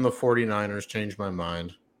have beaten the 49ers, changed my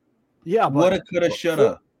mind. Yeah, but woulda, coulda,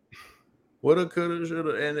 shoulda. Woulda, coulda,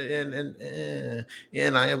 shoulda,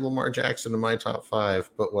 and I have Lamar Jackson in my top 5,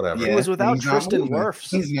 but whatever. He was without Tristan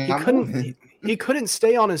Wirfs. He couldn't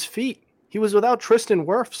stay on his feet. He was without Tristan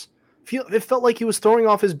Wirfs. It felt like he was throwing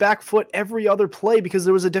off his back foot every other play because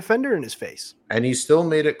there was a defender in his face. And he still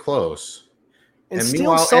made it close. And still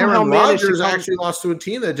meanwhile, somehow Aaron Rodgers actually lost to a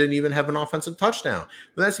team that didn't even have an offensive touchdown.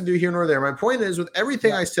 But that's neither here nor there. My point is, with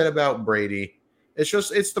everything I said about Brady,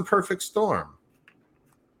 it's the perfect storm.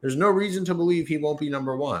 There's no reason to believe he won't be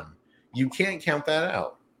number one. You can't count that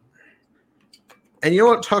out. And you know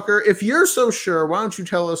what, Tucker? If you're so sure, why don't you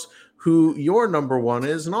tell us who your number one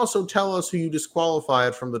is, and also tell us who you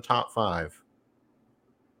disqualified from the top 5.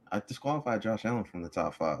 I disqualified Josh Allen from the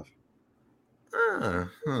top 5.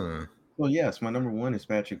 Well, yes, my number one is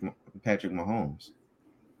Patrick Mahomes.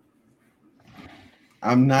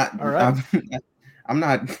 I'm not. All right. I'm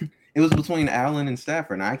not. It was between Allen and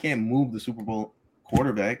Stafford, and I can't move the Super Bowl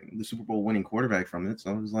winning quarterback from it. So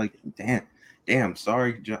I was like, damn.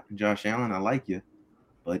 Sorry, Josh Allen, I like you,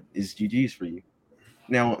 but it's GG's for you.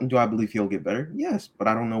 Now, do I believe he'll get better? Yes, but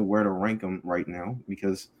I don't know where to rank him right now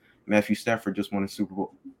because Matthew Stafford just won the Super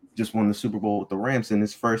Bowl with the Rams in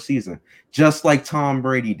his first season, just like Tom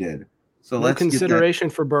Brady did. So no consideration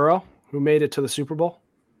for Burrow, who made it to the Super Bowl?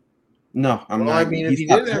 No, I'm not. I mean, if he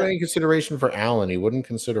didn't have any consideration for Allen, he wouldn't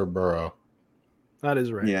consider Burrow. That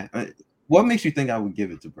is right. Yeah, What makes you think I would give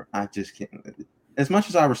it to Burrow? I just can't. As much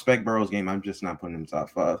as I respect Burrow's game, I'm just not putting him top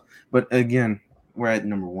 5. But again, we're at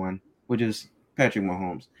number 1, which is Patrick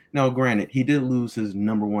Mahomes. Now, granted, he did lose his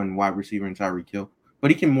number 1 wide receiver in Tyreek Hill, but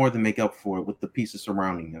he can more than make up for it with the pieces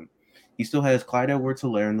surrounding him. He still has Clyde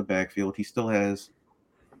Edwards-Helaire in the backfield. He still has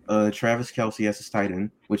Travis Kelce as his tight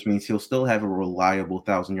end, which means he'll still have a reliable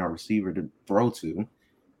 1,000-yard receiver to throw to.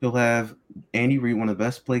 He'll have Andy Reid, one of the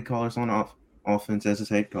best play callers on offense, as his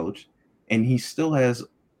head coach. And he still has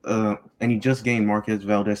and he just gained Marquez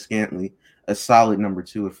Valdez-Scantling, a solid number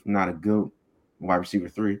 2, if not a good wide receiver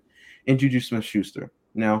 3, and Juju Smith-Schuster.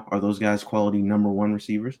 Now, are those guys quality number 1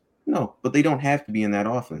 receivers? No, but they don't have to be in that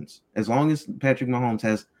offense. As long as Patrick Mahomes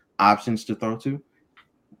has options to throw to,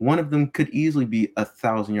 one of them could easily be a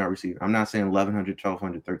 1,000-yard receiver. I'm not saying 1,100,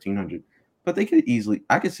 1,200, 1,300, but they could easily –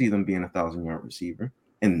 I could see them being a 1,000-yard receiver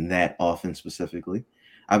in that offense specifically.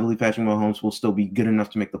 I believe Patrick Mahomes will still be good enough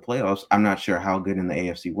to make the playoffs. I'm not sure how good in the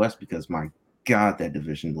AFC West because, my God, that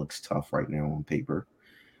division looks tough right now on paper.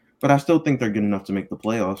 But I still think they're good enough to make the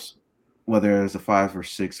playoffs, whether it's a 5 or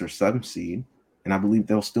 6 or 7 seed. And I believe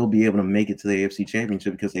they'll still be able to make it to the AFC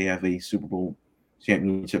Championship because they have a Super Bowl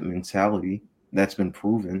championship mentality that's been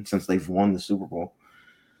proven since they've won the Super Bowl.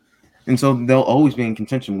 And so they'll always be in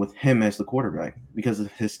contention with him as the quarterback because of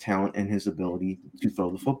his talent and his ability to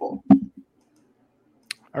throw the football.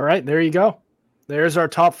 All right, there you go. There's our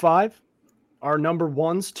top 5. Our number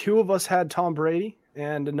 1s. 2 of us had Tom Brady,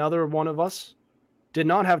 and another one of us did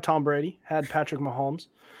not have Tom Brady, had Patrick Mahomes.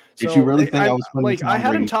 Did you really think I was putting Tom I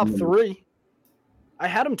had him Brady top 3. I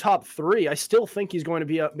had him top 3. I still think he's going to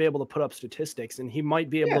be able to put up statistics, and he might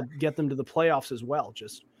be able to get them to the playoffs as well.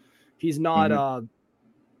 Just he's not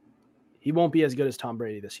he won't be as good as Tom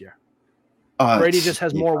Brady this year. Brady just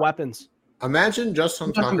has more weapons. Imagine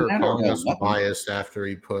Justin Tucker calling us biased after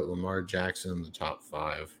he put Lamar Jackson in the top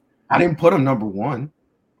 5. I didn't put him number 1.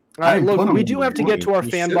 All right, look, we do have to get to our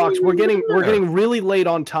fan box. We're getting really late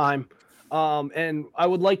on time, and I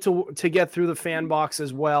would like to get through the fan box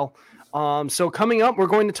as well. So coming up, we're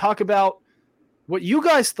going to talk about what you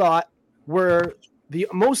guys thought were the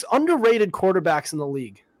most underrated quarterbacks in the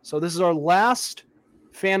league. So this is our last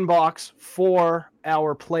fan box for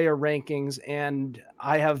our player rankings, and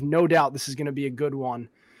I have no doubt this is going to be a good one.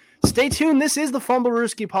 Stay tuned. This is the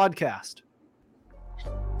Fumblerooski podcast.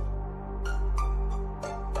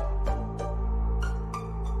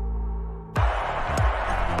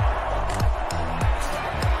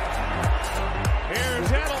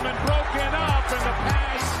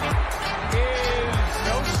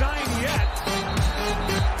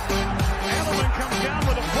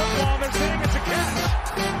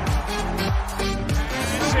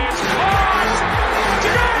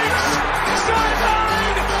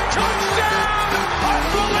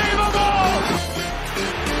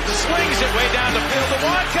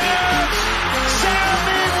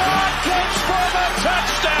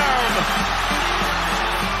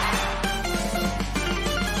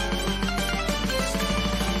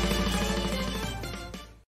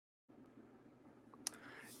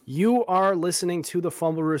 You are listening to the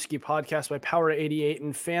Fumblerooski podcast by Power 88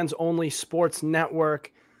 and Fans Only Sports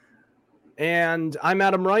Network. And I'm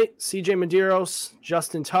Adam Wright, CJ Medieros,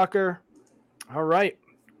 Justin Tucker. All right,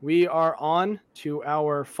 we are on to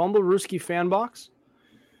our Fumblerooski fan box.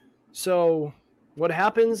 So what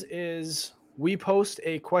happens is we post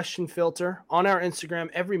a question filter on our Instagram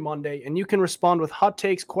every Monday, and you can respond with hot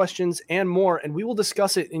takes, questions, and more, and we will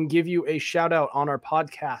discuss it and give you a shout out on our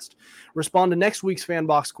podcast. Respond to next week's fan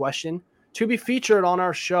box question to be featured on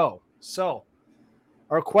our show. So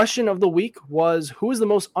our question of the week was, who is the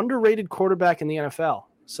most underrated quarterback in the NFL?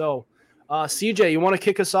 So CJ, you want to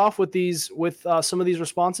kick us off with some of these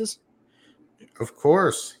responses? Of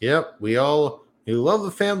course. Yep. We love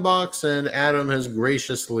the fan box, and Adam has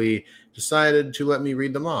graciously decided to let me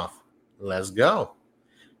read them off. Let's go.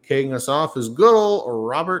 Kicking us off is good old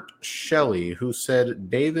Robert Shelley, who said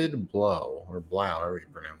David Blough, or Blau, however you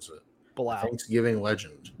pronounce it. Blau. Thanksgiving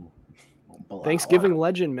legend. Thanksgiving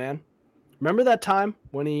legend, man. Remember that time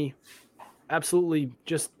when he absolutely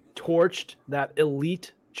just torched that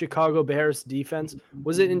elite Chicago Bears defense?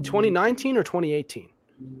 Was it in 2019 or 2018?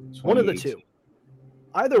 One of the two.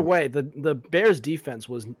 Either way, the Bears defense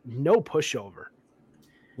was no pushover.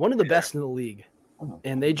 One of the best in the league.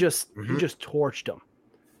 And they just he just torched them.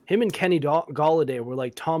 Him and Kenny Golladay were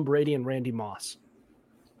like Tom Brady and Randy Moss.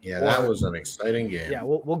 Yeah, that was an exciting game. Yeah,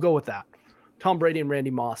 we'll go with that. Tom Brady and Randy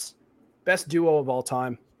Moss. Best duo of all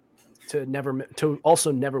time to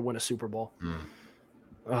also never win a Super Bowl.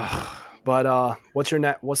 But what's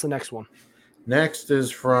the next one? Next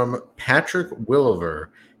is from Patrick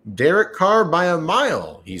Williver. Derek Carr by a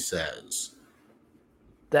mile, he says.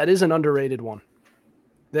 That is an underrated one.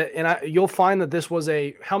 You'll find that this was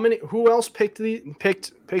who else picked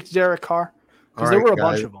Derek Carr? Because there were a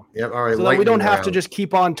bunch of them. Yep, all right. So that we don't have to just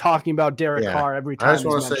keep on talking about Derek Carr every time. I just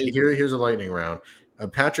want to say here's a lightning round.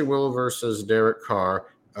 Patrick Williver says Derek Carr.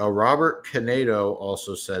 Robert Canedo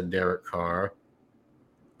also said Derek Carr.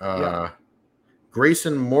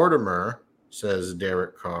 Grayson Mortimer says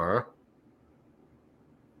Derek Carr.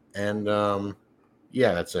 And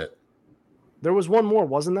that's it. There was one more,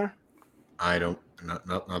 wasn't there? I don't,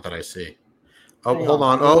 not that I see. Oh, hold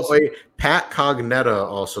on. Oh, wait. Pat Cognetta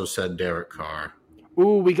also said Derek Carr.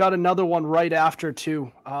 Ooh, we got another one right after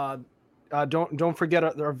too. Don't forget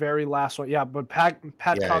our very last one. Yeah, but Pat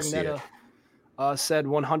Cognetta said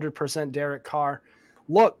 100% Derek Carr.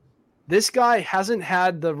 Look, this guy hasn't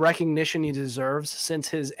had the recognition he deserves since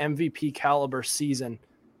his MVP caliber season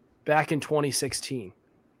back in 2016.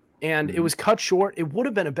 And it was cut short. It would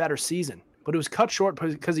have been a better season, but it was cut short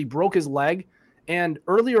because he broke his leg. And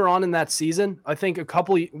earlier on in that season, I think a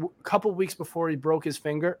couple weeks before he broke his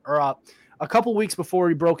finger, or a couple weeks before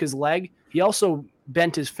he broke his leg, he also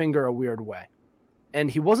bent his finger a weird way.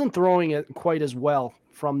 And he wasn't throwing it quite as well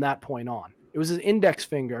from that point on. It was his index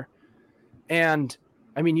finger. And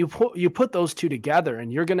I mean, you put those two together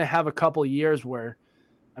and you're going to have a couple of years where,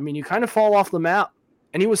 I mean, you kind of fall off the map.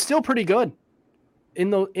 And he was still pretty good in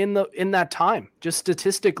that time, just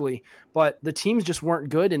statistically, but the teams just weren't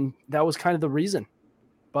good. And that was kind of the reason.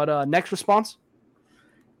 But next response.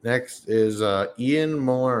 Next is Ian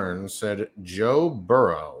Mullen said Joe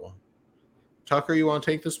Burrow. Tucker, you want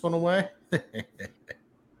to take this one away?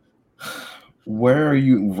 Where are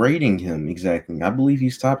you rating him exactly? I believe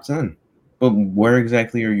he's top 10. But where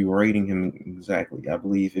exactly are you rating him exactly? I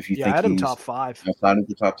believe if you think I had him he's top 5. outside of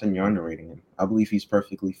the top 10, you're underrating him. I believe he's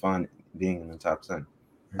perfectly fine being in the top 10.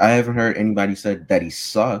 I haven't heard anybody said that he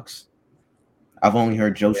sucks. I've only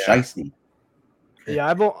heard Joe Shiesty.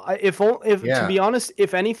 Yeah, to be honest,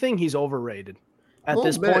 if anything, he's overrated at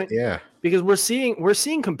this point. Yeah, because we're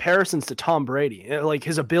seeing comparisons to Tom Brady, like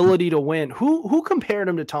his ability to win. Who compared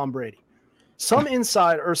him to Tom Brady? Some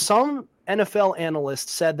insider or some NFL analyst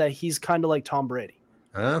said that he's kind of like Tom Brady.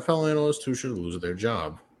 An NFL analyst who should lose their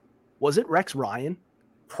job. Was it Rex Ryan?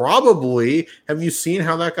 Probably. Have you seen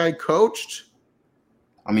how that guy coached?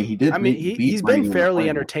 I mean, he did. I mean, he's been fairly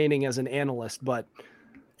entertaining as an analyst, but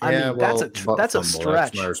that's a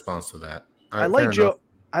stretch. That's my response to that. I like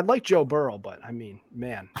Joe Burrow, but I mean,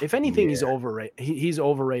 man, if anything, he's overrated. He's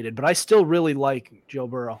overrated, but I still really like Joe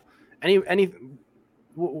Burrow.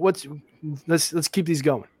 Let's keep these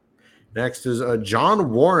going. Next is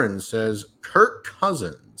John Warren says Kirk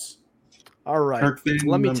Cousins. All right,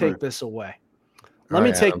 let me take this away.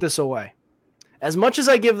 This away. As much as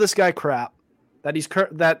I give this guy crap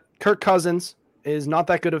that Kirk Cousins is not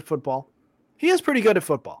that good at football, he is pretty good at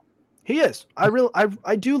football. He is.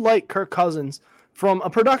 I do like Kirk Cousins from a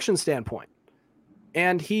production standpoint,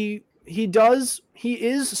 and he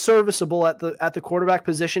is serviceable at the quarterback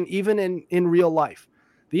position even in real life.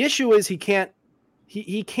 The issue is he can't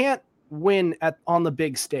win on the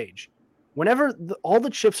big stage. Whenever all the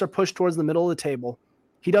chips are pushed towards the middle of the table,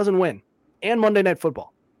 he doesn't win. And Monday Night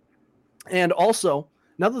Football. And also,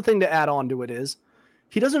 another thing to add on to it is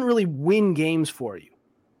he doesn't really win games for you.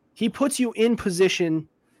 He puts you in position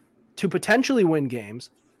to potentially win games,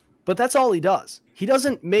 but that's all he does. He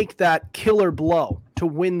doesn't make that killer blow to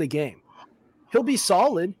win the game. He'll be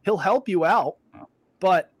solid. He'll help you out,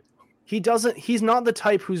 but he's not the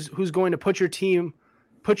type who's going to put your team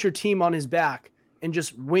on his back and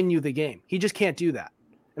just win you the game. He just can't do that.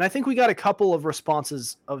 And I think we got a couple of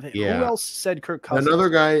responses of him. Yeah. Who else said Kirk Cousins? Another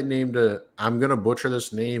guy named, I'm going to butcher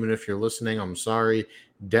this name, and if you're listening, I'm sorry.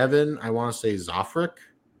 Devin, I want to say Zofrick,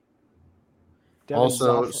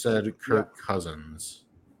 said Kirk Cousins.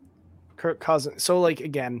 Kirk Cousins. So,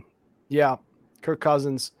 again, Kirk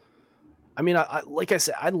Cousins. I mean, I like I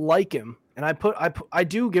said, I like him, and I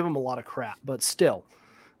do give him a lot of crap, but still,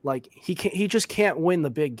 he just can't win the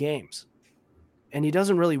big games, and he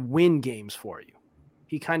doesn't really win games for you.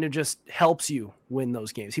 He kind of just helps you win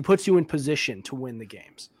those games. He puts you in position to win the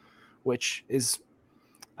games, which is,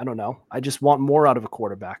 I don't know. I just want more out of a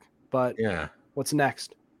quarterback. But what's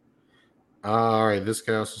next? All right. This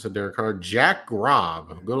guy also said Derek Carr. Jack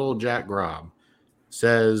Grob, good old Jack Grob,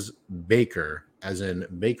 says Baker, as in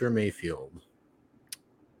Baker Mayfield.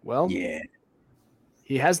 Well,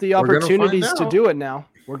 he has the opportunities to do it now.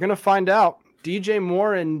 We're going to find out. DJ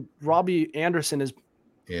Moore and Robbie Anderson is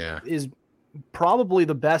probably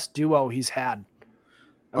the best duo he's had.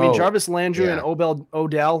 I mean, Jarvis Landry and Odell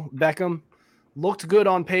Beckham, looked good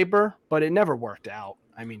on paper, but it never worked out.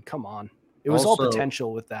 I mean, come on. It was all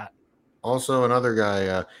potential with that. Also, another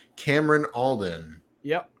guy, Cameron Alden.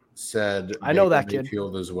 Yep. Said I know that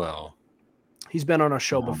Mayfield as well. He's been on our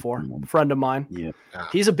show before. Friend of mine. Yeah.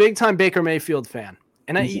 He's a big time Baker Mayfield fan.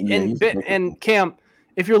 And Cam,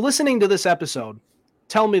 if you're listening to this episode,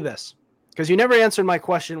 tell me this, because you never answered my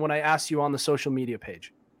question when I asked you on the social media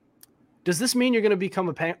page. Does this mean you're going to become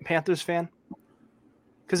a Panthers fan?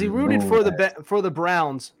 Because he rooted for the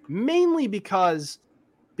Browns mainly because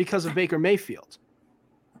of Baker Mayfield.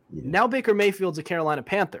 Yeah. Now Baker Mayfield's a Carolina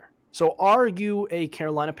Panther. So are you a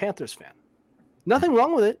Carolina Panthers fan? Nothing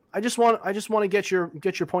wrong with it. I just want to get your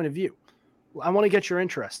point of view. I want to get your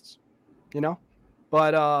interests,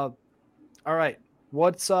 But all right,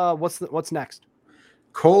 what's next?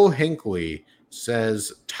 Cole Hinckley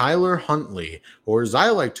says Tyler Huntley, or as I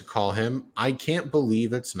like to call him, I can't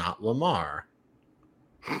believe it's not Lamar.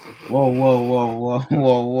 Whoa.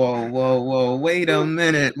 Wait a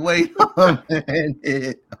minute.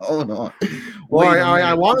 Hold on. Well,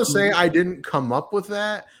 I want to say I didn't come up with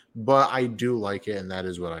that, but I do like it, and that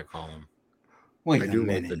is what I call him. I do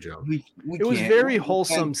like the joke. It was very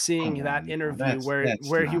wholesome seeing that interview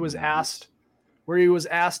where he was asked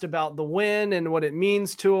about the win and what it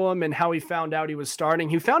means to him and how he found out he was starting.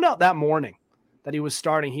 He found out that morning that he was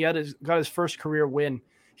starting. He got his first career win.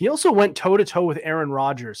 He also went toe-to-toe with Aaron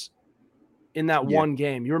Rodgers in that one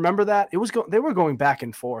game. You remember that? They were going back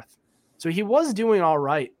and forth. So he was doing all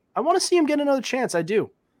right. I want to see him get another chance. I do.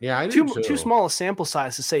 Yeah, I do too small a sample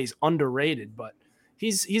size to say he's underrated, but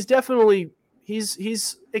he's definitely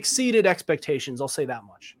he's exceeded expectations. I'll say that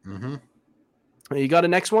much. Mm-hmm. You got a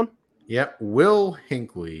next one? Yep. Will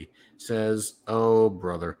Hinckley says, "Oh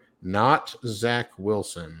brother, not Zach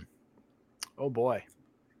Wilson." Oh boy.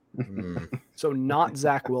 So not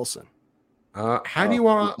Zach Wilson. How do you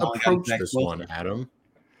want to approach this one, Adam?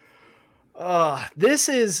 This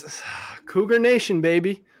is Cougar Nation,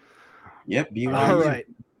 baby. Yep. BYU. All right.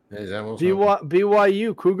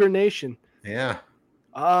 BYU, Cougar Nation. Yeah.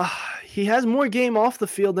 He has more game off the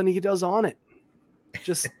field than he does on it.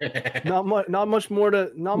 Just not much more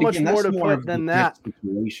to put than that.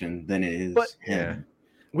 Situation than it is. But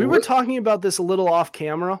we were talking about this a little off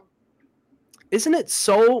camera. Isn't it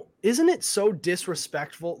so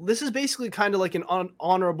disrespectful? This is basically kind of like an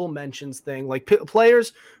honorable mentions thing, like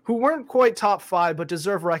players who weren't quite top 5 but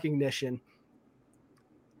deserve recognition.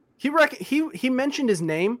 He mentioned his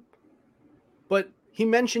name, but he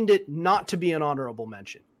mentioned it not to be an honorable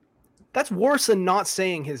mention. That's worse than not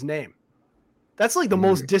saying his name. That's like the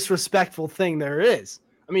most disrespectful thing there is.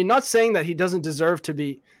 I mean, not saying that he doesn't deserve to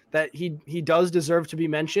be, that he does deserve to be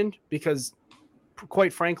mentioned, because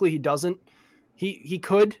quite frankly, he doesn't. He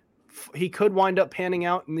could wind up panning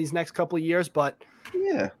out in these next couple of years, but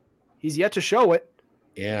he's yet to show it.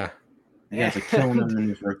 Yeah. Yeah, to kill him in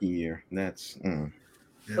his rookie year. That's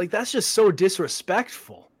that's just so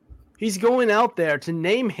disrespectful. He's going out there to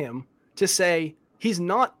name him to say he's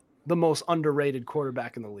not the most underrated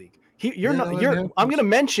quarterback in the league. I'm going to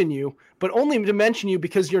mention you, but only to mention you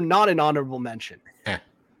because you're not an honorable mention.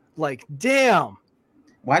 Like, damn.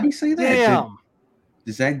 Why do you say that? Damn.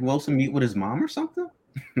 Did Zach Wilson meet with his mom or something?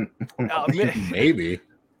 Maybe.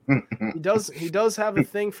 He does have a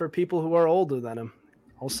thing for people who are older than him.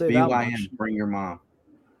 I'll say that much. BYM, bring your mom.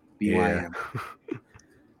 BYM. Yeah.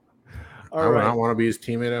 I want to be his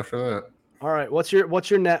teammate after that. All right. What's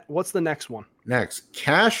the next one? Next,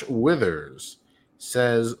 Cash Withers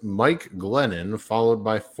says Mike Glennon, followed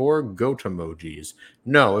by 4 goat emojis.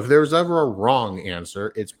 No, if there's ever a wrong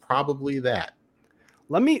answer, it's probably that.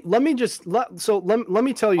 Let me tell you something.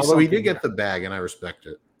 Although he did get the bag, and I respect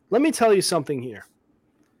it. Let me tell you something here.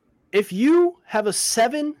 If you have a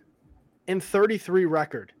 7-33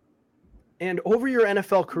 record, and over your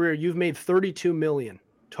NFL career you've made $32 million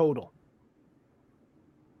total,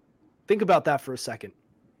 think about that for a second.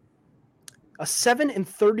 A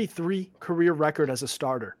 7-33 career record as a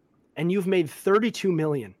starter, and you've made $32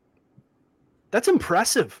 million. That's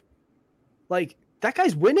impressive. Like, that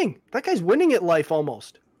guy's winning. That guy's winning at life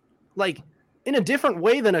almost. Like, in a different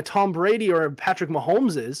way than a Tom Brady or a Patrick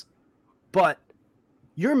Mahomes is. But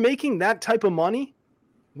you're making that type of money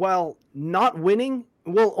while not winning,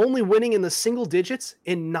 only winning in the single digits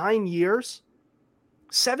in 9 years.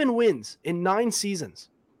 7 wins in 9 seasons.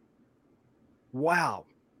 Wow.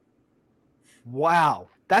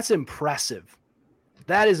 That's impressive.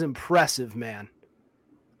 That is impressive, man.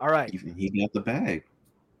 All right. He got the bag.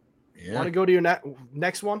 Yeah. Want to go to your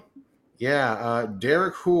next one? Yeah.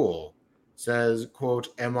 Derek Hool says, quote,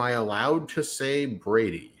 "Am I allowed to say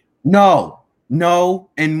Brady?" No,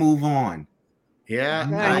 and move on.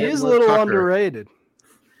 Yeah, he is a little underrated.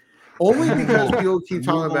 Only because people keep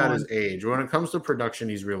talking about his age. When it comes to production,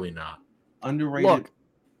 he's really not.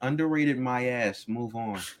 Underrated my ass. Move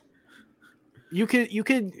on. You could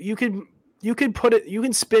put it, you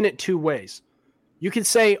can spin it two ways. You could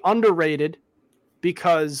say underrated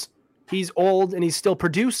because he's old and he's still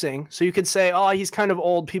producing. So you could say, oh, he's kind of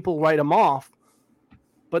old, people write him off.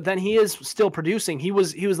 But then he is still producing. He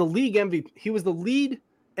was the league MVP. He was the lead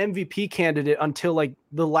MVP candidate until like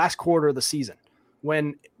the last quarter of the season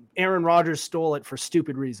when Aaron Rodgers stole it for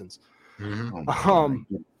stupid reasons. Mm-hmm. All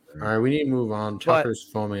right, we need to move on. Tucker's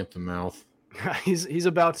foaming at the mouth. He's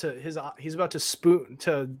about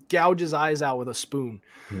to gouge his eyes out with a spoon.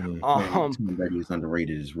 Somebody who's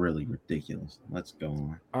underrated is really ridiculous. Let's go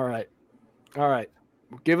on. All right.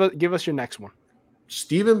 Give us your next one.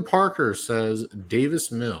 Stephen Parker says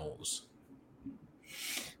Davis Mills.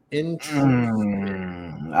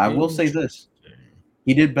 Interesting. I will say this: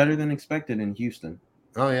 he did better than expected in Houston.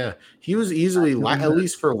 Oh yeah, he was easily, at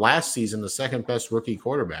least for last season, the second best rookie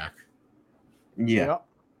quarterback. Yeah. Yep.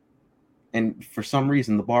 And for some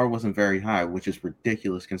reason, the bar wasn't very high, which is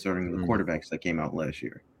ridiculous considering the quarterbacks that came out last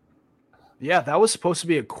year. Yeah, that was supposed to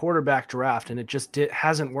be a quarterback draft, and it just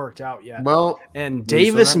hasn't worked out yet. Well, and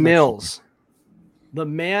Davis Mills, the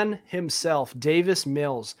man himself, Davis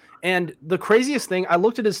Mills. And the craziest thing, I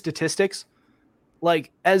looked at his statistics.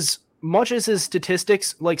 Like, as much as his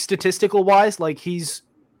statistics, like statistical wise, like he's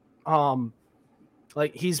the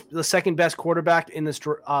second best quarterback in this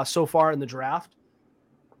so far in the draft.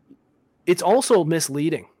 It's also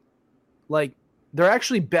misleading. Like, they're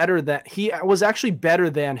actually better than he was actually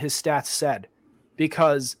better than his stats said,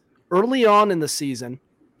 because early on in the season,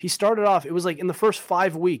 he started off, it was like in the first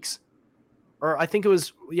 5 weeks, or I think it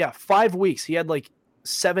was, 5 weeks. He had like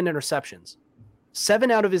 7 interceptions.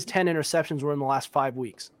 7 out of his 10 interceptions were in the last 5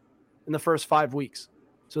 weeks, in the first 5 weeks.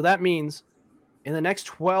 So that means in the next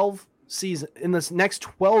 12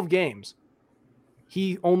 games,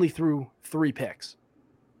 he only threw 3 picks.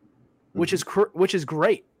 Which is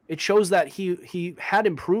great. It shows that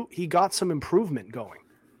he got some improvement going.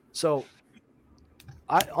 So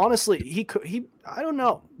I honestly, I don't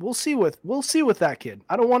know. We'll see with that kid.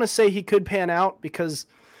 I don't want to say he could pan out because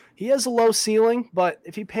he has a low ceiling, but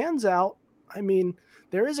if he pans out, I mean,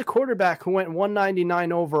 there is a quarterback who went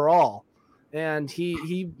 199 overall, and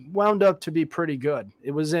he wound up to be pretty good.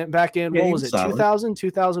 It was back in, what was it, 2000,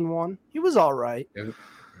 2001? He was all right. Yeah.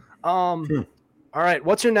 All right,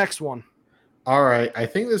 what's your next one? All right, I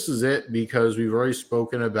think this is it because we've already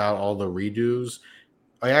spoken about all the redos.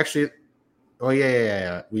 We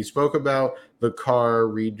spoke about the Carr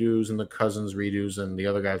redos and the Cousins redos and the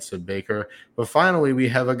other guy said Baker. But finally, we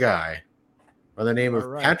have a guy by the name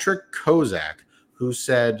of Patrick Kozak who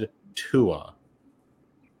said Tua.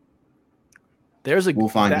 We'll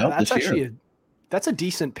find out this year. That's a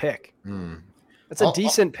decent pick. That's a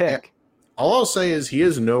decent pick. All I'll say is he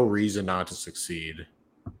has no reason not to succeed.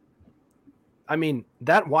 I mean,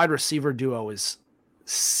 that wide receiver duo is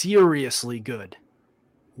seriously good.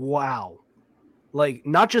 Wow. Like,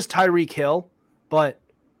 not just Tyreek Hill, but,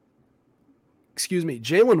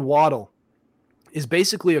 Jalen Waddle is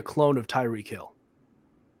basically a clone of Tyreek Hill.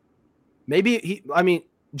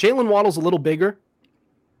 Jalen Waddle's a little bigger,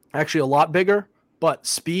 actually a lot bigger, but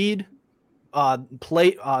speed,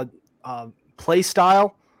 play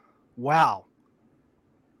style, wow.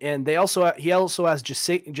 And he also has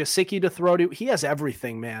Jasicki to throw to. He has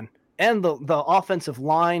everything, man. And the offensive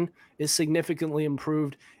line is significantly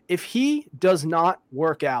improved. If he does not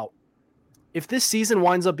work out, if this season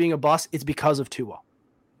winds up being a bust, it's because of Tua.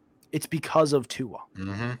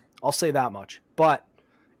 Mm-hmm. I'll say that much. But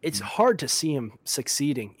it's hard to see him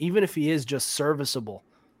succeeding, even if he is just serviceable.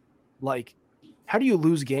 Like, how do you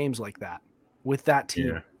lose games like that with that team?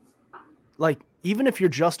 Yeah. Like, even if you're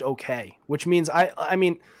just okay, which means I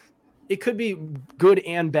mean, it could be good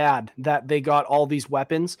and bad that they got all these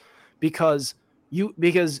weapons because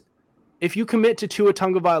if you commit to Tua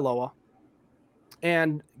Tagovailoa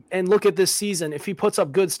and look at this season, if he puts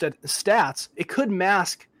up good stats, it could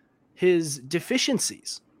mask his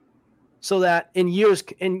deficiencies, so that in years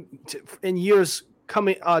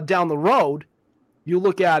coming down the road, you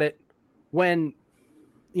look at it when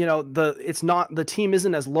the team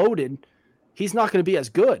isn't as loaded. He's not going to be as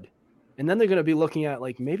good. And then they're going to be looking at,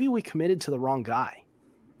 like, maybe we committed to the wrong guy,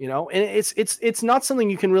 and it's not something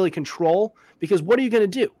you can really control, because what are you going to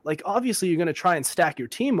do? Like, obviously you're going to try and stack your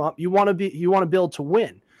team up. You want to build to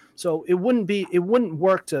win. So it wouldn't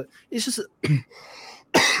work it's just,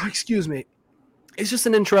 excuse me. It's just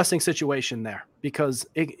an interesting situation there because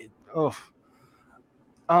all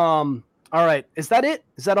right. Is that it?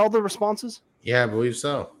 Is that all the responses? Yeah, I believe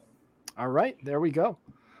so. All right, there we go.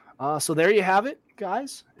 So there you have it,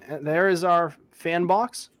 guys. There is our fan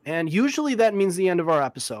box. And usually that means the end of our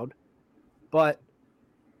episode. But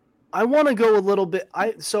I want to go a little bit.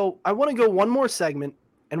 I want to go one more segment,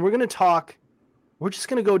 and we're just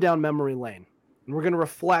going to go down memory lane. And we're going to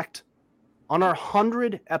reflect on our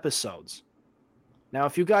 100 episodes. Now,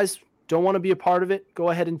 if you guys don't want to be a part of it,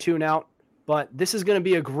 go ahead and tune out. But this is going to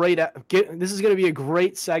be a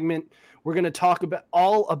great segment. We're going to talk about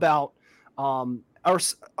our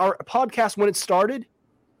podcast when it started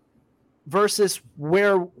versus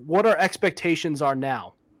what our expectations are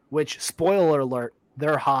now, which, spoiler alert,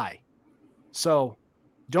 they're high. So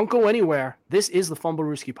don't go anywhere. This is the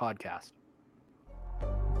Fumblerooski podcast.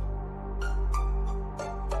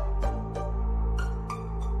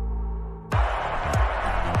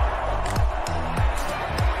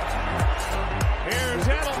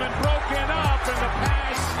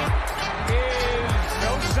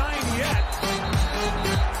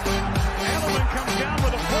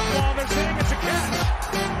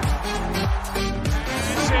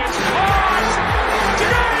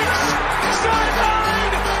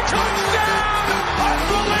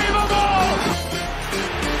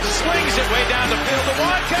 Way down the field to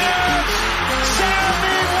Watkins.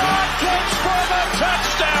 Sammy Watkins for the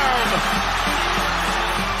touchdown.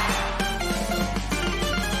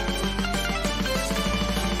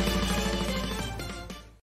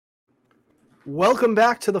 Welcome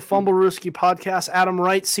back to the Fumblerooski podcast. Adam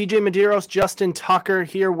Wright, CJ Medieros, Justin Tucker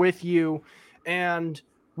here with you. And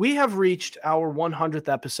we have reached our 100th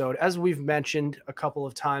episode, as we've mentioned a couple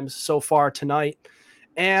of times so far tonight.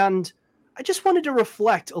 And I just wanted to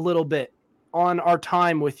reflect a little bit on our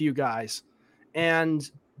time with you guys.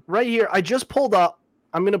 And right here, I just pulled up,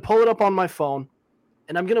 I'm going to pull it up on my phone,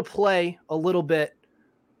 and I'm going to play a little bit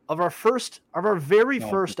of our very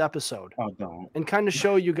first episode and kind of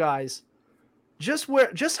show you guys just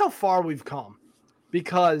how far we've come,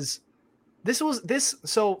 because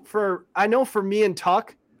I know for me and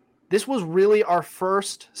Tuck, this was really our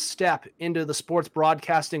first step into the sports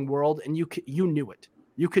broadcasting world. And you knew it,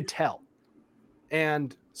 you could tell.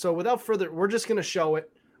 And so without further, we're just going to show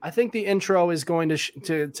it. I think the intro is going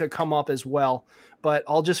to come up as well, but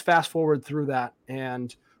I'll just fast forward through that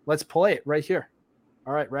and let's play it right here.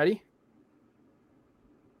 All right, ready?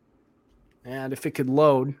 And if it could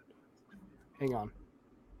load, hang on.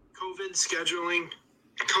 COVID scheduling.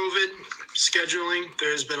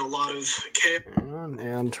 There's been a lot of chaos.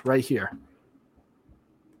 And right here.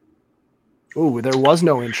 Ooh, there was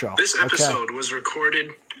no intro. This episode was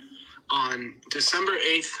recorded on December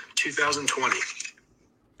 8th, 2020.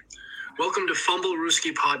 Welcome to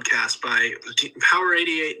Fumblerooski Podcast by Power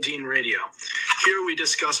 88 Dean Radio. Here we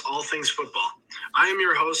discuss all things football. I am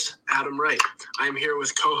your host, Adam Wright. I am here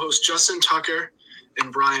with co-host Justin Tucker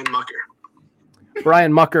and Brian Mucker.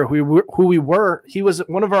 Brian Mucker, he was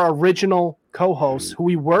one of our original co-hosts who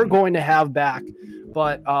we were going to have back,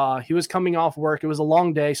 but he was coming off work. It was a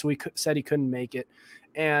long day, so he said he couldn't make it.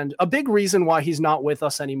 And a big reason why he's not with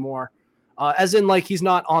us anymore, as in like he's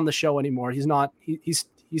not on the show anymore. He's not. He's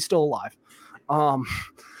still alive.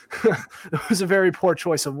 It was a very poor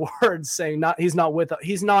choice of words saying he's not with us.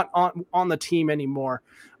 He's not on the team anymore.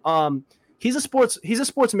 He's a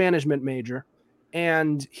sports management major,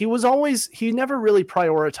 and he never really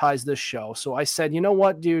prioritized this show. So I said, you know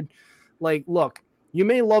what, dude, like, look, you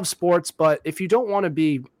may love sports, but if you don't want to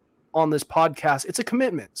be on this podcast, it's a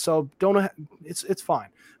commitment. So it's fine.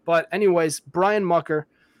 But anyways, Brian Mucker.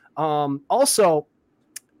 Also,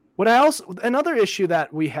 another issue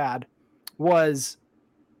that we had was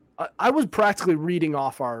I was practically reading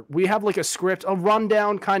off we have like a script, a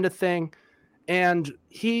rundown kind of thing. And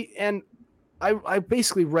I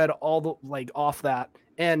basically read off that,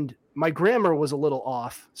 and my grammar was a little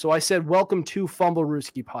off. So I said, welcome to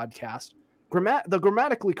Fumblerooski Podcast. The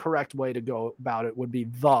grammatically correct way to go about it would be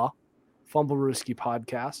the Fumblerooski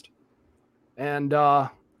Podcast. And,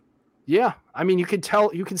 yeah, I mean, you could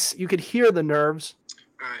tell, you could hear the nerves.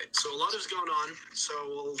 All right, so a lot is going on, so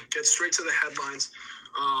we'll get straight to the headlines.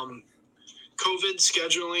 COVID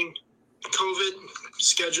scheduling.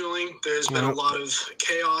 There's been a lot of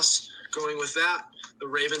chaos going with that. The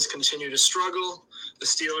Ravens continue to struggle. The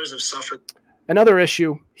Steelers have suffered. Another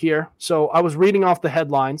issue here. So I was reading off the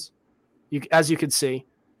headlines, as you could see.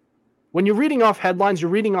 When you're reading off headlines,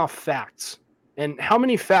 you're reading off facts. And how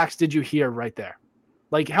many facts did you hear right there?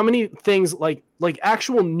 Like how many things, like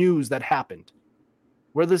actual news that happened?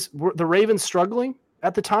 Were the Ravens struggling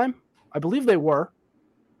at the time? I believe they were.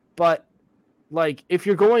 But like, if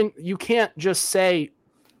you're going, you can't just say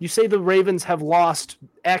the Ravens have lost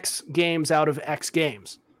X games out of X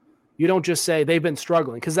games. You don't just say they've been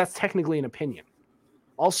struggling, because that's technically an opinion.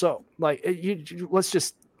 Also, like let's Their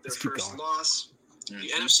keep first going. loss. The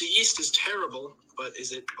NFC East is terrible, but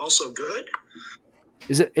is it also good?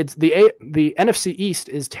 It's the NFC East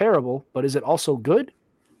is terrible, but is it also good?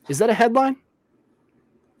 Is that a headline?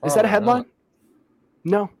 Is that a headline?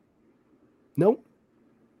 No. Nope.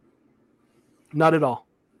 Not at all.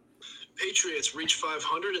 Patriots reach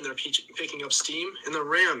 500 and they're picking up steam, and the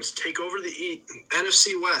Rams take over the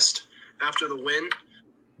NFC West after the win.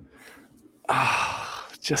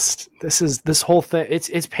 This whole thing.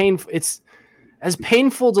 It's painful. It's as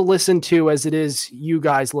painful to listen to as it is you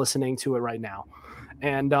guys listening to it right now.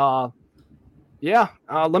 And let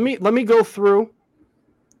me go through.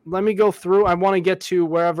 I want to get to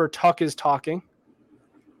wherever Tuck is talking.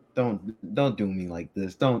 Don't do me like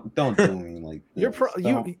this. Don't do me like this.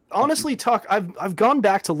 You honestly, Tuck. I've gone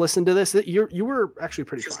back to listen to this. You were actually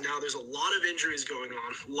pretty. Because fine. now there's a lot of injuries going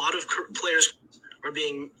on. A lot of players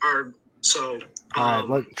are so. All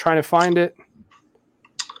right, trying to find it.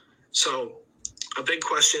 So, a big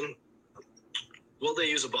question: will they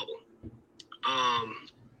use a bubble? I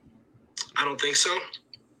don't think so.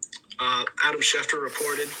 Adam Schefter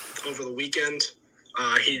reported over the weekend.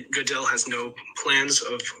 Goodell has no plans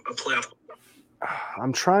of a playoff.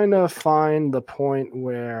 I'm trying to find the point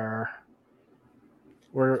where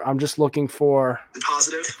I'm just looking for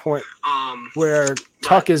positive point where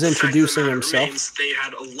Tuck is introducing himself. Remains, they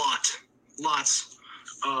had lots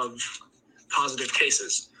of positive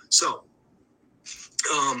cases. So,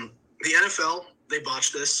 the NFL, they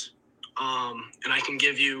botched this. And I can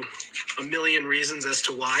give you a million reasons as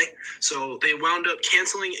to why. So they wound up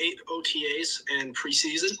canceling 8 OTAs and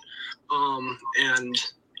preseason, and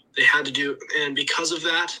they had to do. And because of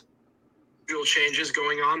that, real changes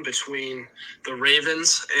going on between the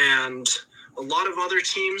Ravens and a lot of other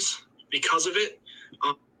teams because of it.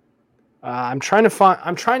 I'm trying to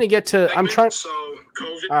get to. So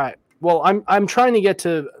COVID. All right. Well, I'm trying to get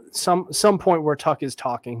to some point where Tuck is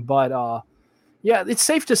talking, but yeah, it's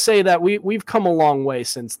safe to say that we've come a long way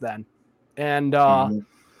since then. And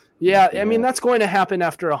yeah, I mean, that's going to happen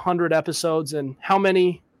after 100 episodes. And how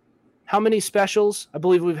many specials? I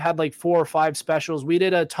believe we've had like 4 or 5 specials. We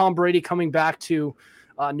did a Tom Brady coming back to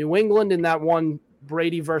New England in that one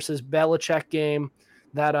Brady versus Belichick game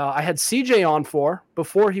that I had CJ on for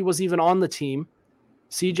before he was even on the team.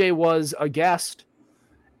 CJ was a guest,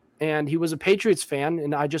 and he was a Patriots fan,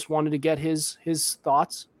 and I just wanted to get his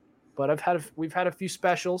thoughts. But we've had a few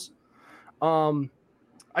specials. We're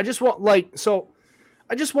a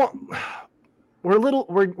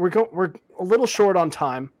little short on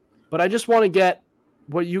time, but I just want to get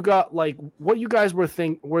what you guys were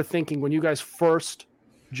thinking when you guys first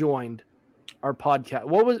joined our podcast.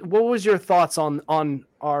 What was your thoughts on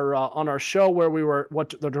our show, where we were,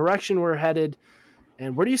 what the direction we're headed,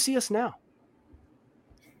 and where do you see us now?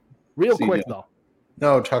 Quick though.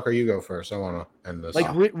 No, Tucker, you go first. I want to end this.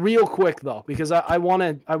 Real quick though, because I want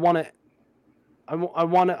to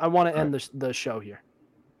end the show here.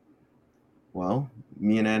 Well,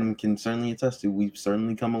 me and Adam can certainly attest to we've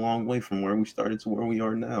certainly come a long way from where we started to where we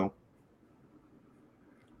are now.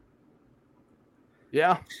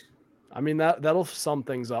 Yeah, I mean that'll sum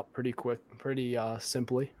things up pretty quick, pretty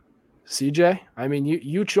simply. CJ, I mean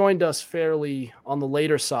you joined us fairly on the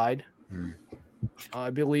later side. I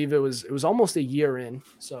believe it was almost a year in,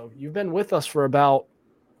 so you've been with us for about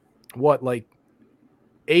what, like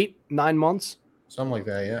 8-9 months, something like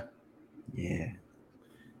that. Yeah.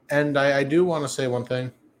 And I do want to say one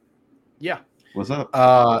thing. Yeah. What's up?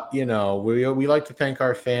 We like to thank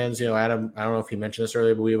our fans. Adam, I don't know if you mentioned this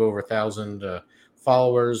earlier, but we have over 1,000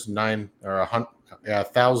 followers,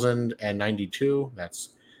 1,092. That's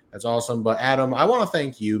awesome. But Adam, I want to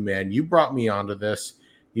thank you, man. You brought me onto this.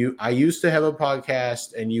 I used to have a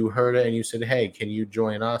podcast, and you heard it, and you said, "Hey, can you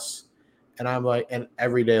join us?" And I'm like, and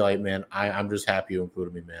every day, like, man, I'm just happy you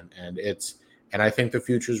included me, man. And I think the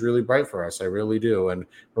future is really bright for us. I really do. And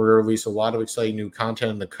we're going to release a lot of exciting new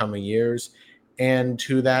content in the coming years. And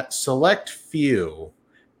to that select few,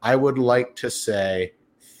 I would like to say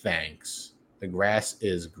thanks. The grass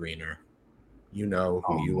is greener. You know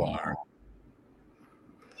who you are.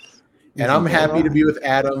 And I'm happy to be with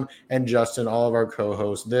Adam and Justin, all of our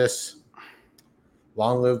co-hosts.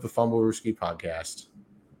 Long live the Fumblerooski podcast.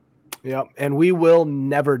 Yep, and we will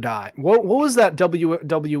never die. What was that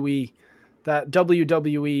WWE? That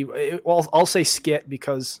WWE? Well, I'll say skit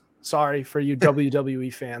because sorry for you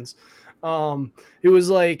WWE fans. It was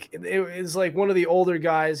like one of the older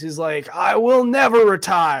guys. He's like, "I will never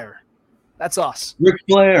retire." That's us. Ric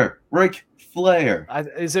Flair.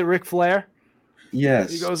 Is it Ric Flair?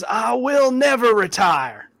 Yes. He goes, "I will never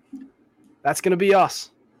retire." That's going to be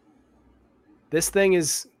us. This thing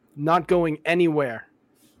is not going anywhere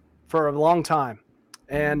for a long time.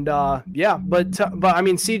 And but I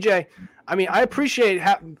mean, CJ, I mean, I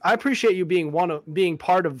appreciate you being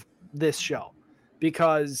part of this show,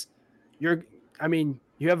 because you have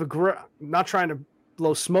not trying to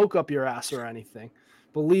blow smoke up your ass or anything.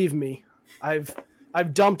 Believe me, I've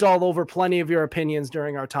dumped all over plenty of your opinions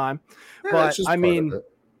during our time. Yeah, but I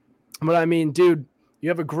mean, dude, you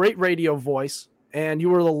have a great radio voice, and you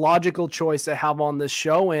were the logical choice to have on this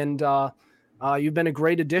show, and you've been a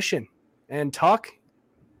great addition. And Tuck,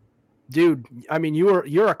 dude, I mean, you are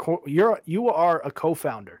a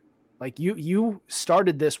co-founder. Like you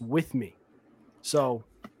started this with me, so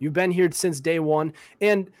you've been here since day one.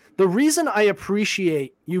 And the reason I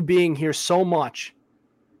appreciate you being here so much,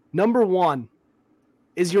 number one,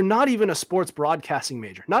 is you're not even a sports broadcasting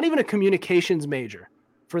major, not even a communications major,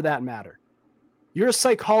 for that matter. You're a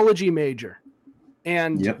psychology major,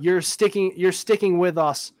 and Yep. you're sticking with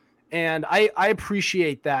us. And I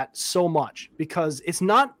appreciate that so much, because it's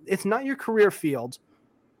not your career field,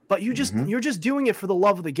 but you're just doing it for the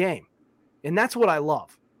love of the game. And that's what I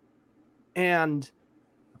love. And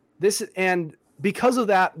because of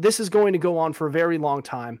that, this is going to go on for a very long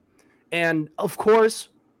time. And of course,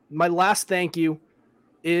 my last thank you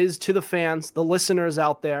is to the fans, the listeners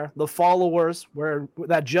out there, the followers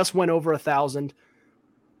that just went over 1,000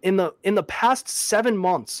 in the past 7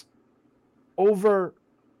 months. In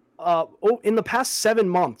the past 7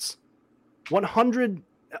 months,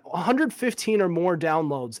 115 or more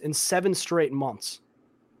downloads in 7 straight months.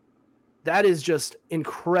 That is just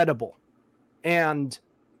incredible. And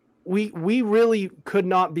we really could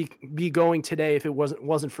not be going today if it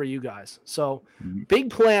wasn't for you guys. So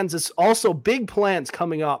big plans is also big plans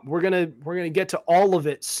coming up. We're gonna get to all of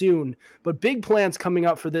it soon, but big plans coming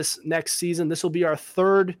up for this next season. This will be our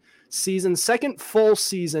third season, second full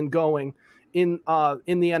season going in the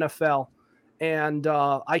NFL. And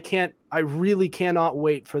I really cannot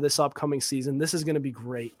wait for this upcoming season. This is going to be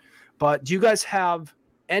great. But do you guys have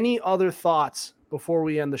any other thoughts before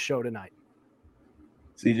we end the show tonight?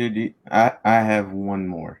 CJ, I have one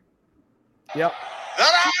more. Yep.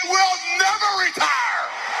 That I will never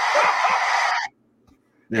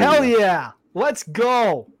retire. Hell yeah. Let's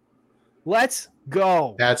go. Let's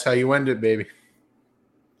go. That's how you end it, baby.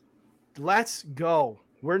 Let's go.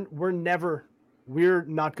 We're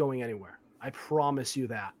not going anywhere. I promise you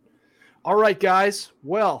that. All right, guys.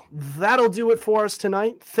 Well, that'll do it for us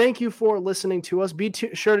tonight. Thank you for listening to us. Be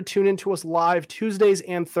sure to tune in to us live Tuesdays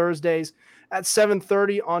and Thursdays at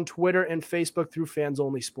 7:30 on Twitter and Facebook through Fans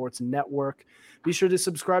Only Sports Network. Be sure to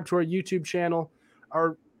subscribe to our YouTube channel.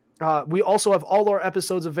 We also have all our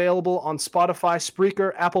episodes available on Spotify,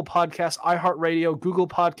 Spreaker, Apple Podcasts, iHeartRadio, Google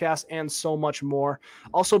Podcasts, and so much more.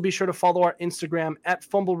 Also, be sure to follow our Instagram at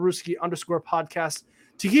Fumblerooski_podcast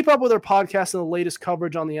to keep up with our podcast and the latest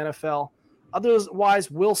coverage on the NFL.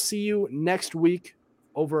 Otherwise, we'll see you next week.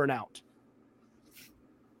 Over and out.